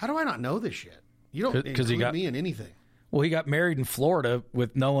 How do I not know this shit? You don't include me in anything. Well, he got married in Florida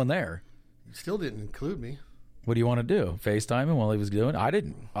with no one there. You still didn't include me. What do you want to do? FaceTime him while he was doing it? I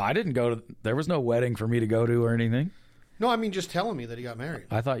didn't go to... There was no wedding for me to go to or anything. No, I mean just telling me that he got married.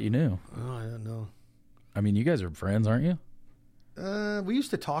 I thought you knew. Oh, I don't know. I mean, you guys are friends, aren't you? We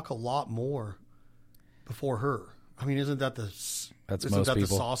used to talk a lot more before her. I mean, isn't that the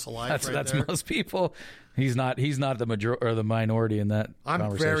sauce of life? That's most people. He's not the majority or the minority in that.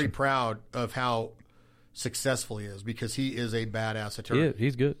 I'm very proud of how successful he is because he is a badass attorney.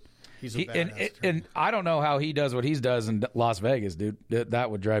 He's good. He's a badass attorney. And I don't know how he does what he does in Las Vegas, dude. That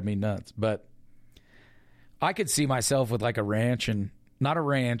would drive me nuts. But I could see myself with like a ranch and not a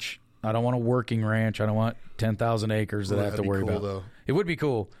ranch. I don't want a working ranch. I don't want 10,000 acres that I have to worry about. Though. It would be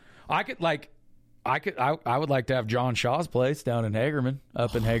cool. I would like to have John Shaw's place down in Hagerman,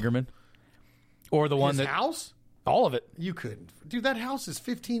 up in Hagerman. Or the one His house? All of it. You couldn't. Dude, that house is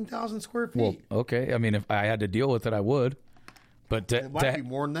 15,000 square feet. Well, okay. I mean, if I had to deal with it, I would. But it might be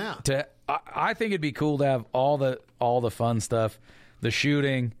more than that. I think it'd be cool to have all the fun stuff, the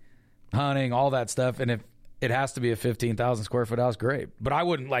shooting, hunting, all that stuff. And if it has to be a 15,000 square foot house, great. But I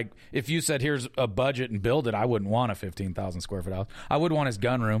wouldn't if you said, here's a budget and build it, I wouldn't want a 15,000 square foot house. I would want his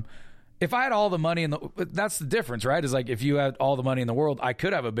gun room. If I had all the money that's the difference, right? Is like if you had all the money in the world, I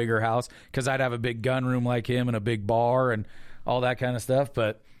could have a bigger house because I'd have a big gun room like him and a big bar and all that kind of stuff.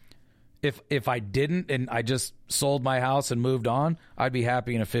 But if I didn't and I just sold my house and moved on, I'd be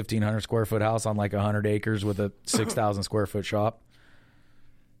happy in a 1,500 square foot house on like 100 acres with a 6,000 square foot shop.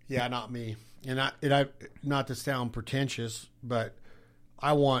 Yeah, not me. And I not to sound pretentious, but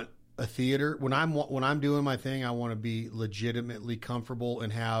I want a theater. When I'm doing my thing, I want to be legitimately comfortable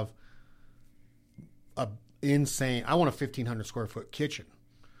and have I want a 1,500 square foot kitchen.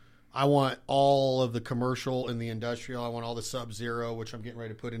 I want all of the commercial and the industrial. I want all the Sub-Zero, which I'm getting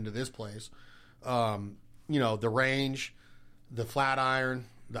ready to put into this place. The range, the flat iron,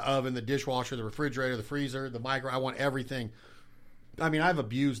 the oven, the dishwasher, the refrigerator, the freezer, the micro. I want everything. I mean, I've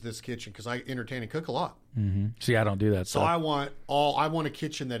abused this kitchen because I entertain and cook a lot. Mm-hmm. See, I don't do that. So I want a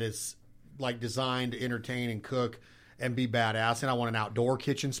kitchen that is like designed to entertain and cook and be badass. And I want an outdoor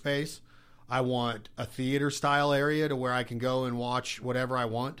kitchen space. I want a theater style area to where I can go and watch whatever I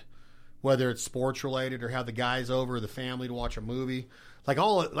want, whether it's sports related or have the guys over or the family to watch a movie.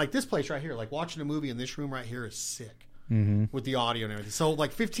 Like this place right here, like watching a movie in this room right here is sick with the audio and everything. So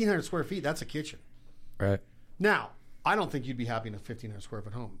like 1,500 square feet, that's a kitchen. Right. Now, I don't think you'd be happy in a 1,500 square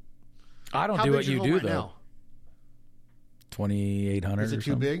foot home. I don't do what you do, though. Now? 2,800 Is it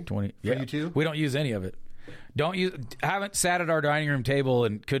too big? 20. For you too? We don't use any of it. Haven't sat at our dining room table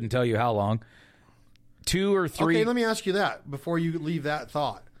and couldn't tell you how long. 2 or 3. Okay, let me ask you that before you leave that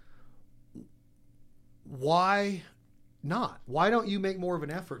thought. Why not? Why don't you make more of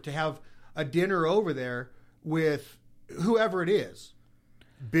an effort to have a dinner over there with whoever it is?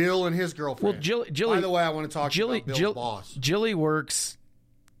 Bill and his girlfriend. Well, Jilly. By the way, I want to talk about Bill's boss. Jilly works,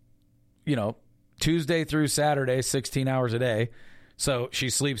 Tuesday through Saturday, 16 hours a day. So she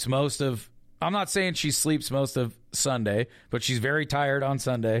sleeps most of I'm not saying she sleeps most of Sunday, but she's very tired on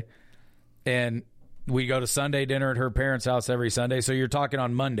Sunday. And we go to Sunday dinner at her parents' house every Sunday. So you're talking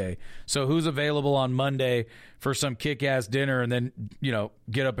on Monday. So who's available on Monday for some kick-ass dinner and then,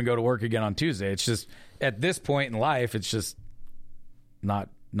 get up and go to work again on Tuesday? It's just, at this point in life, it's just not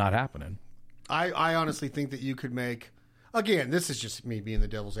happening. I honestly think that you could make, again, this is just me being the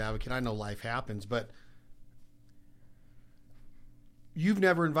devil's advocate. I know life happens, but you've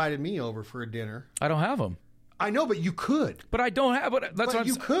never invited me over for a dinner. I don't have them. I know, but you could. But I don't have. But that's what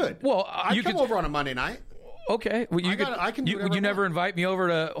you could. Well, you come over on a Monday night. Okay. Well, I can. Would you never invite me over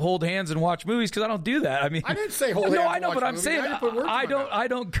to hold hands and watch movies? Because I don't do that. I mean, I didn't say hold hands. No, I know, but I'm saying I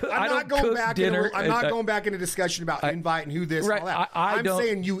don't cook. I'm not going back into discussion about inviting who this. Right. And all that. I'm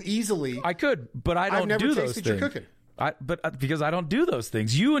saying you easily. I could, but I don't do those things. Your cooking. Because I don't do those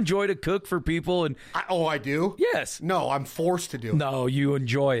things. You enjoy to cook for people, and I do. Yes. No, I'm forced to do it. No, you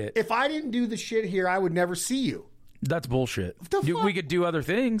enjoy it. If I didn't do the shit here, I would never see you. That's bullshit. We could do other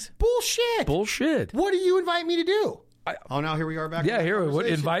things. Bullshit. What do you invite me to do? Now here we are back. Yeah, here would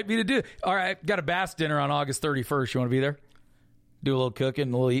invite me to do. All right, got a bass dinner on August 31st. You want to be there? Do a little cooking,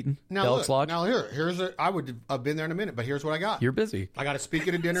 a little eating. Now I would have been there in a minute, but here's what I got. You're busy. I got to speak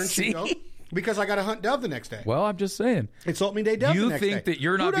at a dinner in Chico because I got to hunt dove the next day. Well, I'm just saying. It's opening day dove. You think that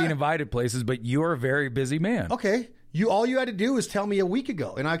you're not being invited places, but you're a very busy man. Okay, all you had to do was tell me a week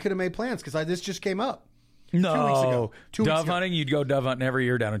ago, and I could have made plans because this just came up. No. 2 weeks ago. Dove hunting, you'd go dove hunting every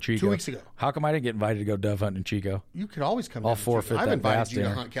year down in Chico. 2 weeks ago. How come I didn't get invited to go dove hunting in Chico? You could always come. I'll forfeit that. I've invited you to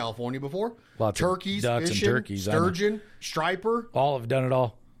hunt California before. Lots turkeys, of ducks fishing, and turkeys, sturgeon, striper. All have done it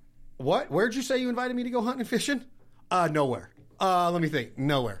all. What? Where'd you say you invited me to go hunting and fishing? Nowhere. Let me think.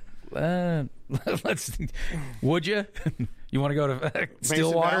 Nowhere. Let's. Would you? You want to go to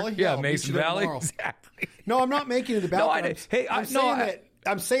Stillwater? Valley? Yeah, Mason Valley. Exactly. No, I'm not making it about. No,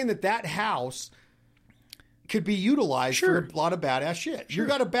 I'm saying that house could be utilized for a lot of badass shit. Sure. You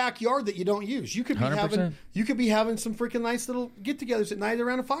got a backyard that you don't use. You could be 100%. having some freaking nice little get-togethers at night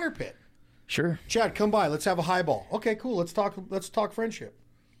around a fire pit. Sure. Chad, come by. Let's have a highball. Okay, cool. Let's talk friendship.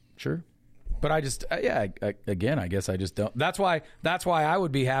 Sure. But I just again, I guess I just don't. That's why I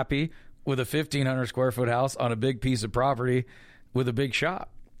would be happy with a 1,500 square foot house on a big piece of property with a big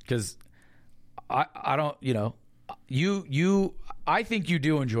shop, because I don't, I think you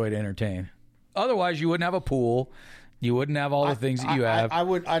do enjoy to entertain. Otherwise, you wouldn't have a pool. You wouldn't have all the things that you have.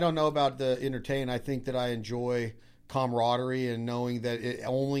 I don't know about the entertain. I think that I enjoy camaraderie and knowing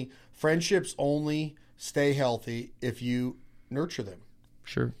that friendships only stay healthy if you nurture them.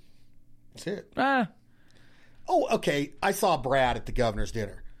 Sure. That's it. Oh, okay. I saw Brad at the governor's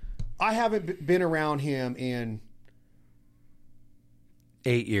dinner. I haven't been around him in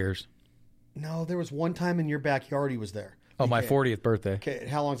 8 years. No, there was one time in your backyard he was there. Oh, my 40th birthday. Okay,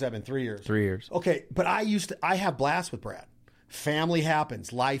 how long's that been? 3 years? 3 years. Okay, but I have blasts with Brad. Family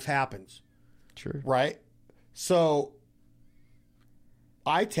happens. Life happens. Sure. Right? So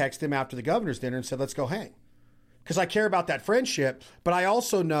I texted him after the governor's dinner and said, let's go hang. Because I care about that friendship, but I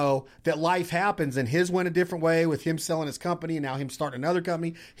also know that life happens, and his went a different way with him selling his company and now him starting another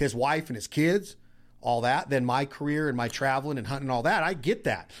company, his wife and his kids, all that. Then my career and my traveling and hunting and all that. I get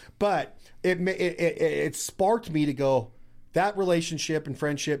that. But it sparked me to go, that relationship and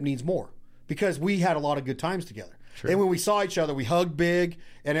friendship needs more, because we had a lot of good times together. Sure. And when we saw each other, we hugged big,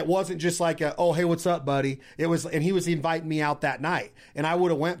 and it wasn't just like oh, hey, what's up, buddy? It was, and he was inviting me out that night, and I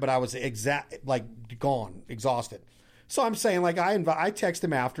would have went, but I was gone, exhausted. So I'm saying, I texted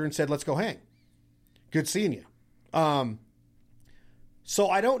him after and said, let's go hang. Good seeing you. So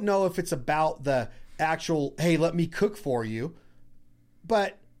I don't know if it's about the actual, hey, let me cook for you,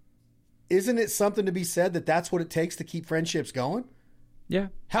 but isn't it something to be said that that's what it takes to keep friendships going? Yeah.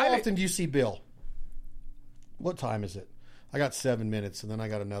 How often do you see Bill? What time is it? I got 7 minutes, and then I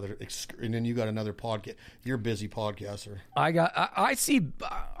got another, and then you got another podcast. You're a busy podcaster.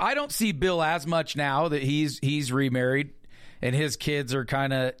 I don't see Bill as much now that he's remarried, and his kids are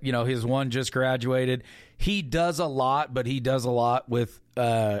kind of, his one just graduated. He does a lot, but he does a lot with,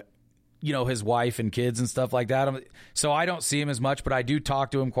 his wife and kids and stuff like that. So I don't see him as much, but I do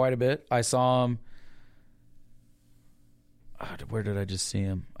talk to him quite a bit. I saw him. Where did I just see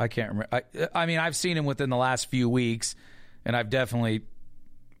him? I can't remember. I mean, I've seen him within the last few weeks, and I've definitely,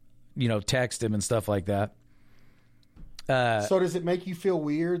 text him and stuff like that. So does it make you feel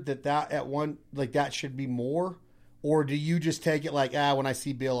weird that at one, that should be more? Or do you just take it when I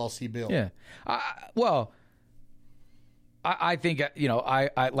see Bill, I'll see Bill? Yeah. I think,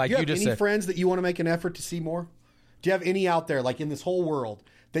 I like you just said. Do you have any friends that you want to make an effort to see more? Do you have any out there, in this whole world,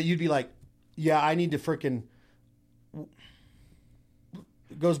 that you'd be like, yeah, I need to freaking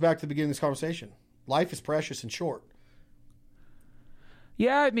goes back to the beginning of this conversation. Life is precious and short.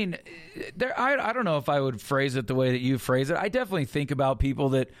 Yeah, I mean, I don't know if I would phrase it the way that you phrase it. I definitely think about people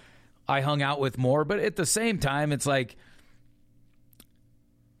that I hung out with more, but at the same time, it's like,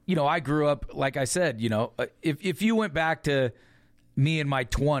 you know, I grew up, like I said, you know, if you went back to me in my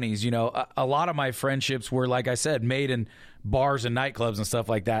 20s, you know, a lot of my friendships were, like I said, made in bars and nightclubs and stuff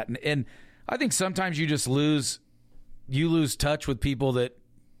like that. And I think sometimes you just lose touch with people that,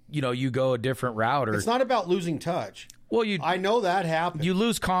 you know, you go a different route. Or it's not about losing touch. Well, I know that happens. You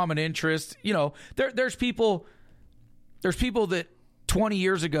lose common interest. You know, there's people that 20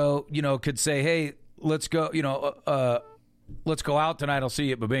 years ago, you know, could say, hey, let's go, you know, let's go out tonight. I'll see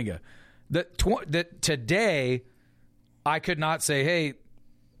you at Babinga. That today, I could not say, hey,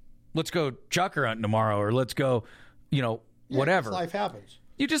 let's go chucker hunting tomorrow, or let's go, you know, whatever. Life happens.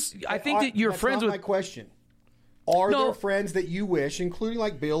 I think that you're friends with. That's not my question. Are there friends that you wish, including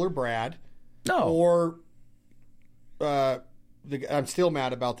like Bill or Brad? No. Or I'm still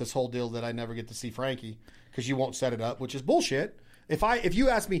mad about this whole deal that I never get to see Frankie because you won't set it up, which is bullshit. If you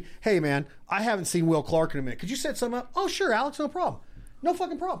ask me, hey man, I haven't seen Will Clark in a minute, could you set something up? Oh sure, Alex, no problem. No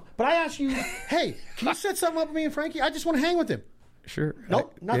fucking problem. But I ask you, hey, can you set something up with me and Frankie? I just want to hang with him. Sure.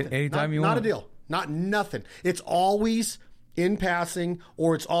 Nope, nothing. Anytime you want. Not a deal. Not nothing. It's always in passing,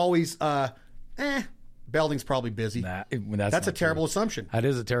 or it's always, Belding's probably busy. That's a terrible assumption. That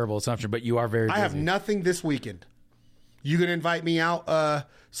is a terrible assumption, but you are very busy. I have nothing this weekend. You going to invite me out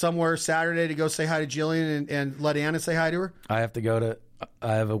somewhere Saturday to go say hi to Jillian and let Anna say hi to her? I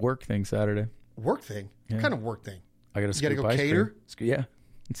have a work thing Saturday. Work thing? Yeah. What kind of work thing? I got to scoop go ice cater? Cream. Yeah.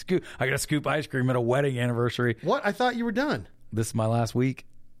 I got to scoop ice cream at a wedding anniversary. What? I thought you were done. This is my last week.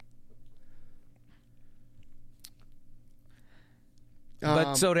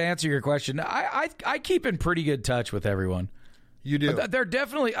 But so to answer your question, I keep in pretty good touch with everyone. You do? There's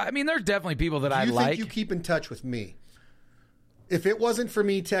definitely people that I like. Do you think you keep in touch with me? If it wasn't for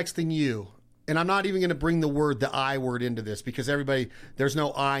me texting you, and I'm not even going to bring the I word into this because there's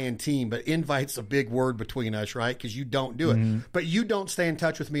no I in team, but invite's a big word between us, right? Because you don't do it. Mm-hmm. But you don't stay in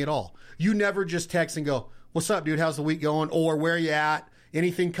touch with me at all. You never just text and go, what's up, dude? How's the week going? Or where are you at?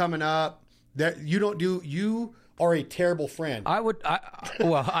 Anything coming up? That you don't do. You are a terrible friend. I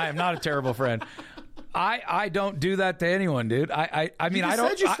am not a terrible friend. I don't do that to anyone, dude. I mean, I don't.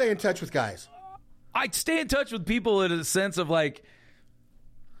 You said you stay in touch with guys. I stay in touch with people in a sense of like,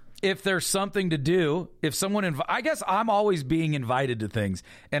 if there's something to do, if someone I guess I'm always being invited to things,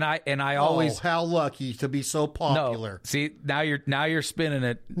 and I always. Oh, how lucky to be so popular! No, see, now you're spinning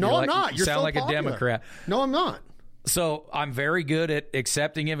it. No, I'm not. You sound so like popular. a Democrat. No, I'm not. So I'm very good at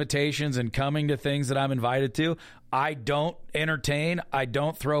accepting invitations and coming to things that I'm invited to. I don't entertain. I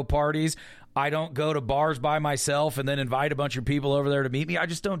don't throw parties. I don't go to bars by myself and then invite a bunch of people over there to meet me. I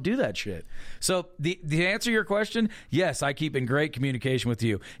just don't do that shit. So the answer to your question, yes, I keep in great communication with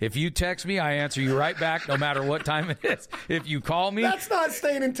you. If you text me, I answer you right back no matter what time it is. If you call me... That's not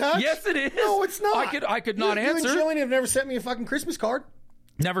staying in touch. Yes, it is. No, it's not. I could not answer. You and Jillian have never sent me a fucking Christmas card.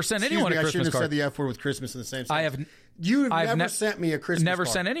 Never sent anyone a Christmas card. I shouldn't have said the F word with Christmas in the same sentence. You've never sent me a Christmas card. Never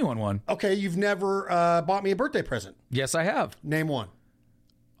sent anyone one. Okay, you've never bought me a birthday present. Yes, I have. Name one.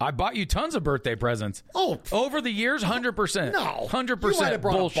 I bought you tons of birthday presents. Oh. Over the years, 100%. No. 100% You might have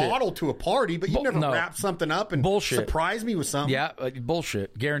brought bullshit. a bottle to a party, but you never wrapped something up and surprised me with something. Yeah,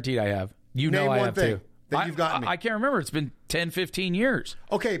 bullshit. Guaranteed I have. Name know I one have thing too. that you've gotten me. I can't remember. It's been 10, 15 years.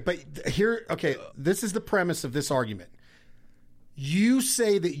 Okay, but this is the premise of this argument. You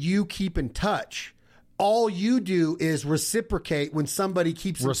say that you keep in touch. All you do is reciprocate when somebody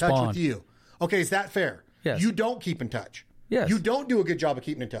keeps in touch with you. Okay, is that fair? Yes. You don't keep in touch. Yes. You don't do a good job of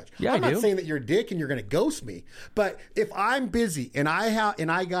keeping in touch. Yeah, I'm I not do. saying that you're a dick and you're going to ghost me, but if I'm busy and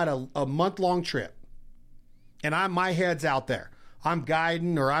I got a month-long trip and my head's out there, I'm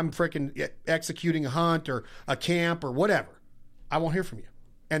guiding or I'm freaking executing a hunt or a camp or whatever, I won't hear from you.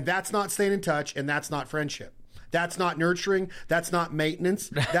 And that's not staying in touch, and that's not friendship. That's not nurturing. That's not maintenance.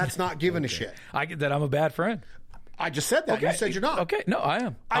 That's not giving a shit. I get that I'm a bad friend. I just said that. Okay. You said you're not. Okay, no, I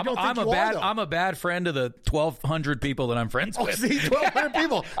am. I don't think you are, though. I'm a bad friend to the 1,200 people that I'm friends with. See, 1,200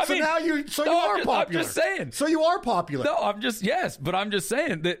 people. You are popular. I'm just saying. So you are popular. No, I'm just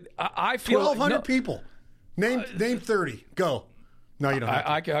saying that I feel 1,200 people. Name 30. Go. No, you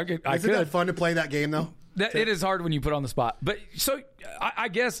don't. Isn't that fun to play that game though? It is hard when you put on the spot. But so I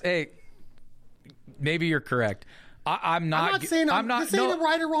guess, hey, maybe you're correct. I'm not saying I'm not. This ain't a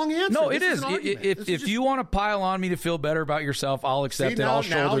right or wrong answer. No, this it is. If you want to pile on me to feel better about yourself, I'll accept it. I'll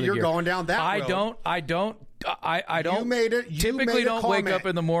shoulder the you're gear. going down that road. I don't. Typically don't wake up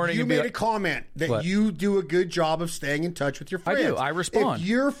in the morning. You and made a comment that you do a good job of staying in touch with your friends. I do. I respond. If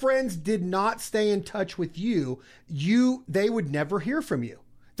your friends did not stay in touch with you, they would never hear from you.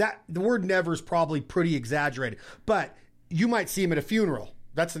 The word "never" is probably pretty exaggerated, but you might see them at a funeral.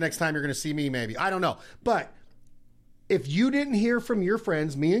 That's the next time you're going to see me, maybe. I don't know, but if you didn't hear from your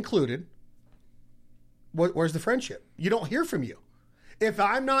friends, me included, where's the friendship? You don't hear from you. If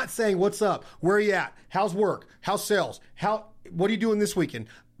I'm not saying, what's up? Where are you at? How's work? How's sales? What are you doing this weekend?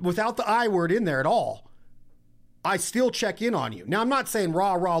 Without the I word in there at all, I still check in on you. Now, I'm not saying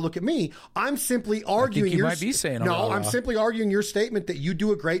rah, look at me. I'm simply arguing. I think you might be saying no, rah. I'm simply arguing your statement that you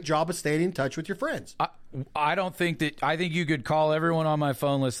do a great job of staying in touch with your friends. I don't think that. I think you could call everyone on my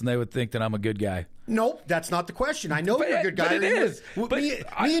phone list and they would think that I'm a good guy. Nope, that's not the question. I know you're a good guy. But it is. Me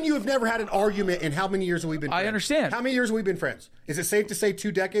and you have never had an argument in how many years have we been friends? I understand. How many years have we been friends? Is it safe to say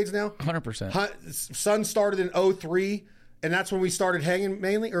 2 decades now? 100%. Son started in 2003, and that's when we started hanging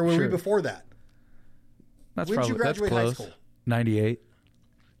mainly, or were we before that? When did you graduate high school? 98.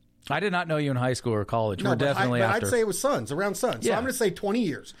 I did not know you in high school or college. We're definitely after. I'd say it was around Sons. So I'm going to say 20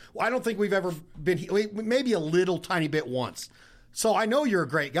 years. Well, I don't think we've ever been, maybe a little tiny bit once. So I know you're a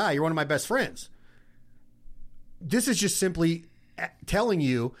great guy. You're one of my best friends. This is just simply telling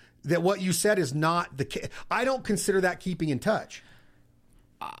you that what you said is not the case. I don't consider that keeping in touch.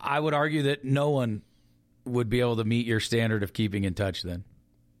 I would argue that no one would be able to meet your standard of keeping in touch then,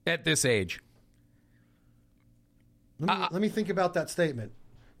 at this age. Let me think about that statement.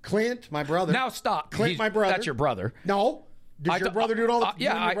 Clint, my brother. Now stop. Clint, my brother. That's your brother. No. Does your brother do it all the time?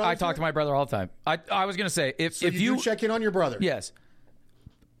 Yeah, I talk to my brother all the time. I was going to say, if you check in on your brother. Yes.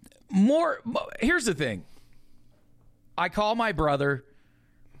 Here's the thing. I call my brother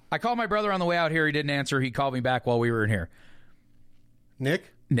on the way out here. He didn't answer. He called me back while we were in here.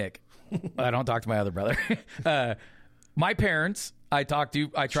 Nick. I don't talk to my other brother. My parents, I try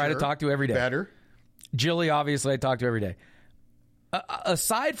to talk to every day. Better. Jilly, obviously, I talk to every day.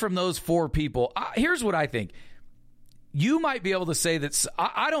 Aside from those 4 people, here's what I think. You might be able to say that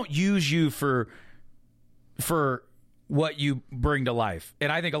I don't use you for what you bring to life. And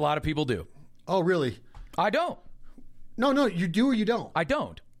I think a lot of people do. Oh, really? I don't. No, you do or you don't? I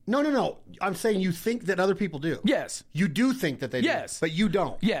don't. No. I'm saying you think that other people do. Yes. You do think that they do. Yes. But you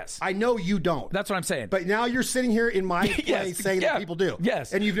don't. Yes. I know you don't. That's what I'm saying. But now you're sitting here in my place saying that people do.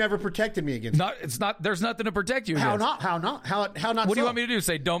 Yes. And you've never protected me against it. It's not. There's nothing to protect you How against. not? How not? How not? What do you want me to do?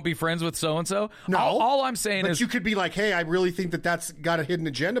 Say don't be friends with so-and-so? No. All I'm saying is... But you could be like, hey, I really think that's got a hidden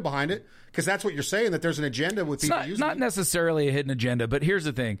agenda behind it. Because that's what you're saying, that there's an agenda with people using it. Not necessarily a hidden agenda, but here's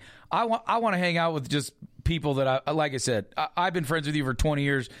the thing. I want to hang out with just people that like I said, I've been friends with you for 20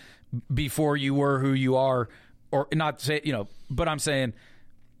 years before you were who you are, or not to say, but I'm saying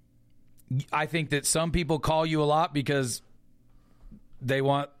I think that some people call you a lot because they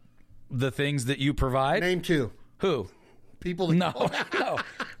want the things that you provide. Name 2. Who? People that No.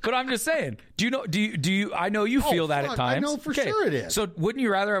 But I'm just saying, do you I know you feel that at times. I know for sure it is. So wouldn't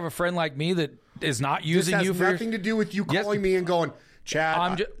you rather have a friend like me that is not using you for... This has nothing to do with you calling me and going,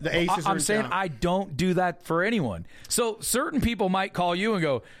 Chad, the aces are I'm saying down. I don't do that for anyone. So certain people might call you and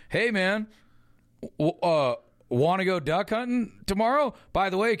go, hey, man, want to go duck hunting tomorrow? By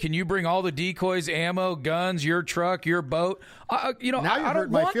the way, can you bring all the decoys, ammo, guns, your truck, your boat? Now you're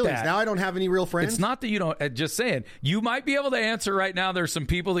hurting my feelings. Now I don't have any real friends. It's not that you don't. Just saying, you might be able to answer right now. There's some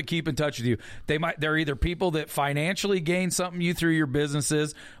people that keep in touch with you. They're either people that financially gain something you through your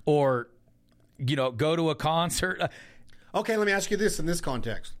businesses, or go to a concert. Okay, let me ask you this in this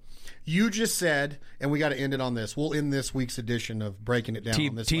context. You just said, and we got to end it on this. We'll end this week's edition of Breaking It Down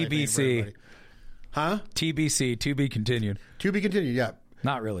on this TBC. Huh? TBC, to be continued. To be continued, yeah.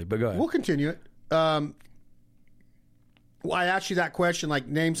 Not really, but go ahead. We'll continue it. Well, I asked you that question, like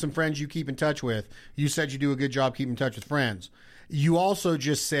name some friends you keep in touch with. You said you do a good job keeping in touch with friends. You also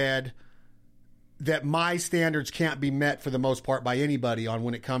just said that my standards can't be met for the most part by anybody on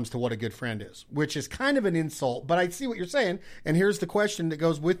when it comes to what a good friend is, which is kind of an insult, but I see what you're saying. And here's the question that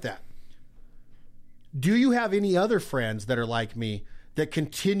goes with that. Do you have any other friends that are like me that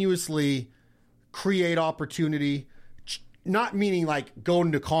continuously create opportunity, not meaning like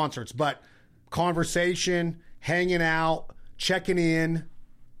going to concerts, but conversation, hanging out, checking in,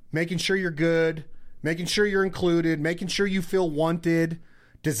 making sure you're good, making sure you're included, making sure you feel wanted,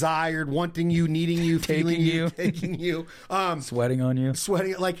 desired, wanting you, needing you, feeling you, taking you, sweating on you,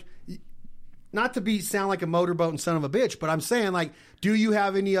 like, not to sound like a motorboat and son of a bitch, but I'm saying, like, do you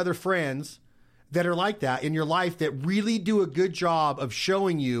have any other friends that are like that in your life that really do a good job of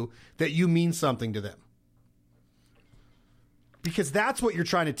showing you that you mean something to them. Because that's what you're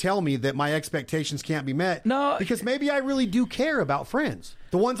trying to tell me, that my expectations can't be met. No. Because maybe I really do care about friends.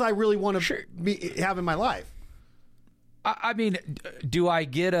 The ones I really want to have in my life. I mean, do I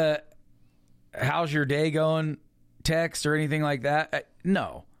get a how's your day going text or anything like that?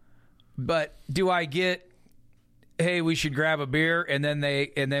 No. But do I get, hey, we should grab a beer, and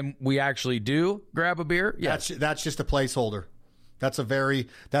then we actually do grab a beer? Yes. That's just a placeholder. That's a very.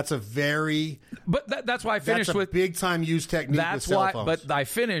 But that's why I finished with big time use technique. That's with cell why. phones. But I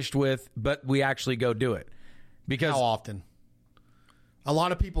finished with, but we actually go do it. Because how often? A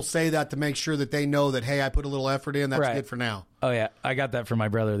lot of people say that to make sure that they know that, hey, I put a little effort in. That's good for now. Oh yeah, I got that from my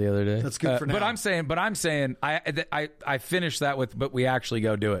brother the other day. That's good for now. But I'm saying, I finished that with, but we actually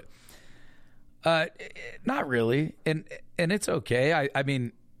go do it. Not really, and it's okay. I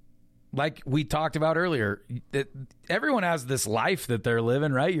mean, like we talked about earlier, that everyone has this life that they're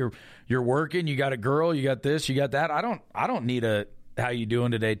living, right? You're working, you got a girl, you got this, you got that. I don't need a how you doing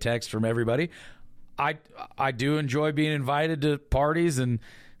today text from everybody. I do enjoy being invited to parties and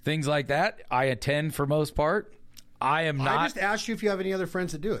things like that. I attend for most part. I am not. I just asked you if you have any other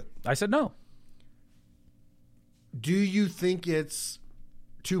friends that do it. I said no. Do you think it's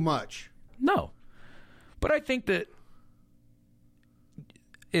too much? No. But I think that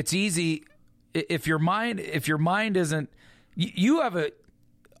it's easy if your mind isn't, you have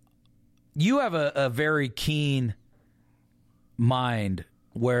a very keen mind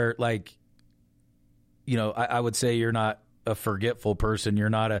where, like, you know, I would say you're not a forgetful person. You're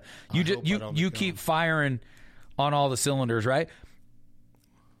not a, you keep firing on all the cylinders, right?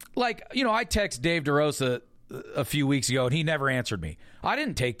 Like, you know, I text Dave DeRosa a few weeks ago and he never answered me. I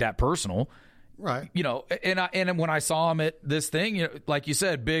didn't take that personal. Right. You know, and when I saw him at this thing, you know, like you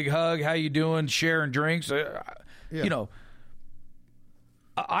said, big hug, how you doing, sharing drinks, you know,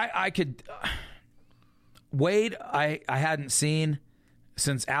 I could, Wade, I hadn't seen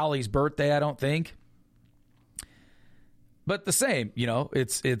since Allie's birthday, I don't think. But the same, you know,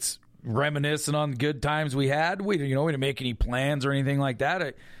 it's reminiscing on the good times we had. We didn't make any plans or anything like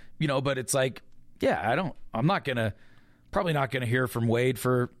that. You know, but it's like, yeah, I'm probably not gonna hear from Wade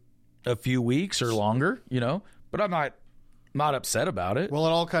for a few weeks or longer, you know, but I'm not upset about it. Well,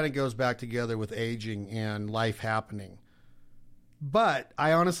 it all kind of goes back together with aging and life happening. But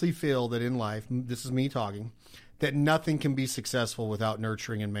I honestly feel that in life, this is me talking, that nothing can be successful without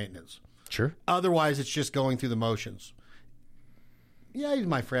nurturing and maintenance. Sure. Otherwise, it's just going through the motions. Yeah, he's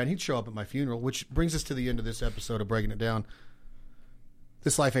my friend. He'd show up at my funeral, which brings us to the end of this episode of Breaking It Down.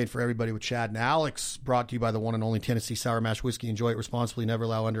 This Life Ain't For Everybody with Chad and Alex, brought to you by the one and only Tennessee Sour Mash Whiskey. Enjoy it responsibly. Never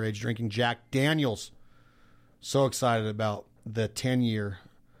allow underage drinking. Jack Daniels. So excited about the 10-year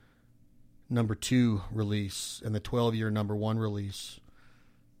number 2 release and the 12-year number 1 release.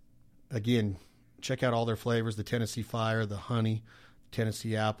 Again, check out all their flavors. The Tennessee Fire, the Honey,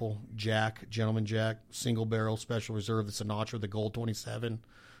 Tennessee Apple, Jack, Gentleman Jack, Single Barrel, Special Reserve, the Sinatra, the Gold 27,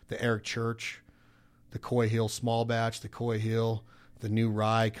 the Eric Church, the Coy Hill Small Batch, the Coy Hill, the new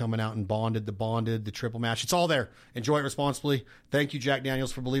rye coming out in Bonded, the Triple Mash. It's all there. Enjoy it responsibly. Thank you, Jack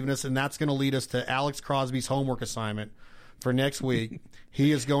Daniels, for believing us. And that's going to lead us to Alex Crosby's homework assignment for next week.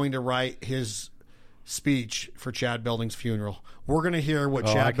 He is going to write his speech for Chad Belding's funeral. We're going to hear what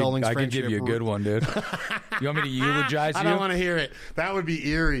Chad Belding's friendship... I can give you a good one, dude. You want me to eulogize you? I don't want to hear it. That would be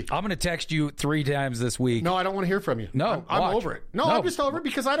eerie. I'm going to text you 3 times this week. No, I don't want to hear from you. No, I'm over it. No, I'm just over it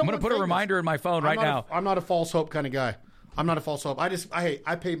because I don't I'm going to put a reminder in my phone right now. I'm not a false hope kind of guy. I'm not a false hope. I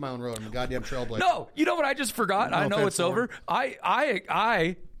paved my own road. I'm a goddamn trailblazer. No, you know what I just forgot? I know it's over.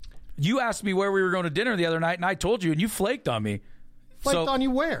 You asked me where we were going to dinner the other night, and I told you, and you flaked on me. Flaked on you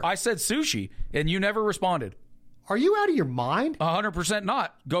where? I said sushi, and you never responded. Are you out of your mind? 100%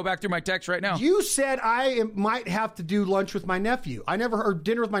 not. Go back through my text right now. You said might have to do lunch with my nephew. I never heard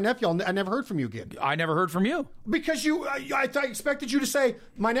dinner with my nephew. I never heard from you again. I never heard from you. Because I expected you to say,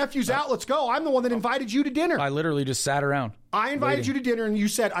 my nephew's out, let's go. I'm the one that invited you to dinner. I literally just sat around. I invited you to dinner, and you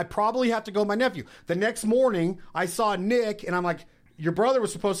said, I probably have to go with my nephew. The next morning, I saw Nick, and I'm like, your brother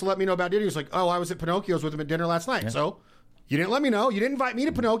was supposed to let me know about dinner. He was like, oh, I was at Pinocchio's with him at dinner last night. Yeah. So you didn't let me know. You didn't invite me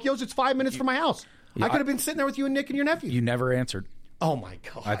to Pinocchio's. It's 5 minutes from my house. Yeah, I could have been sitting there with you and Nick and your nephew. You never answered. Oh, my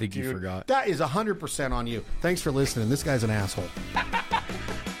God. I think you forgot. That is 100% on you. Thanks for listening. This guy's an asshole.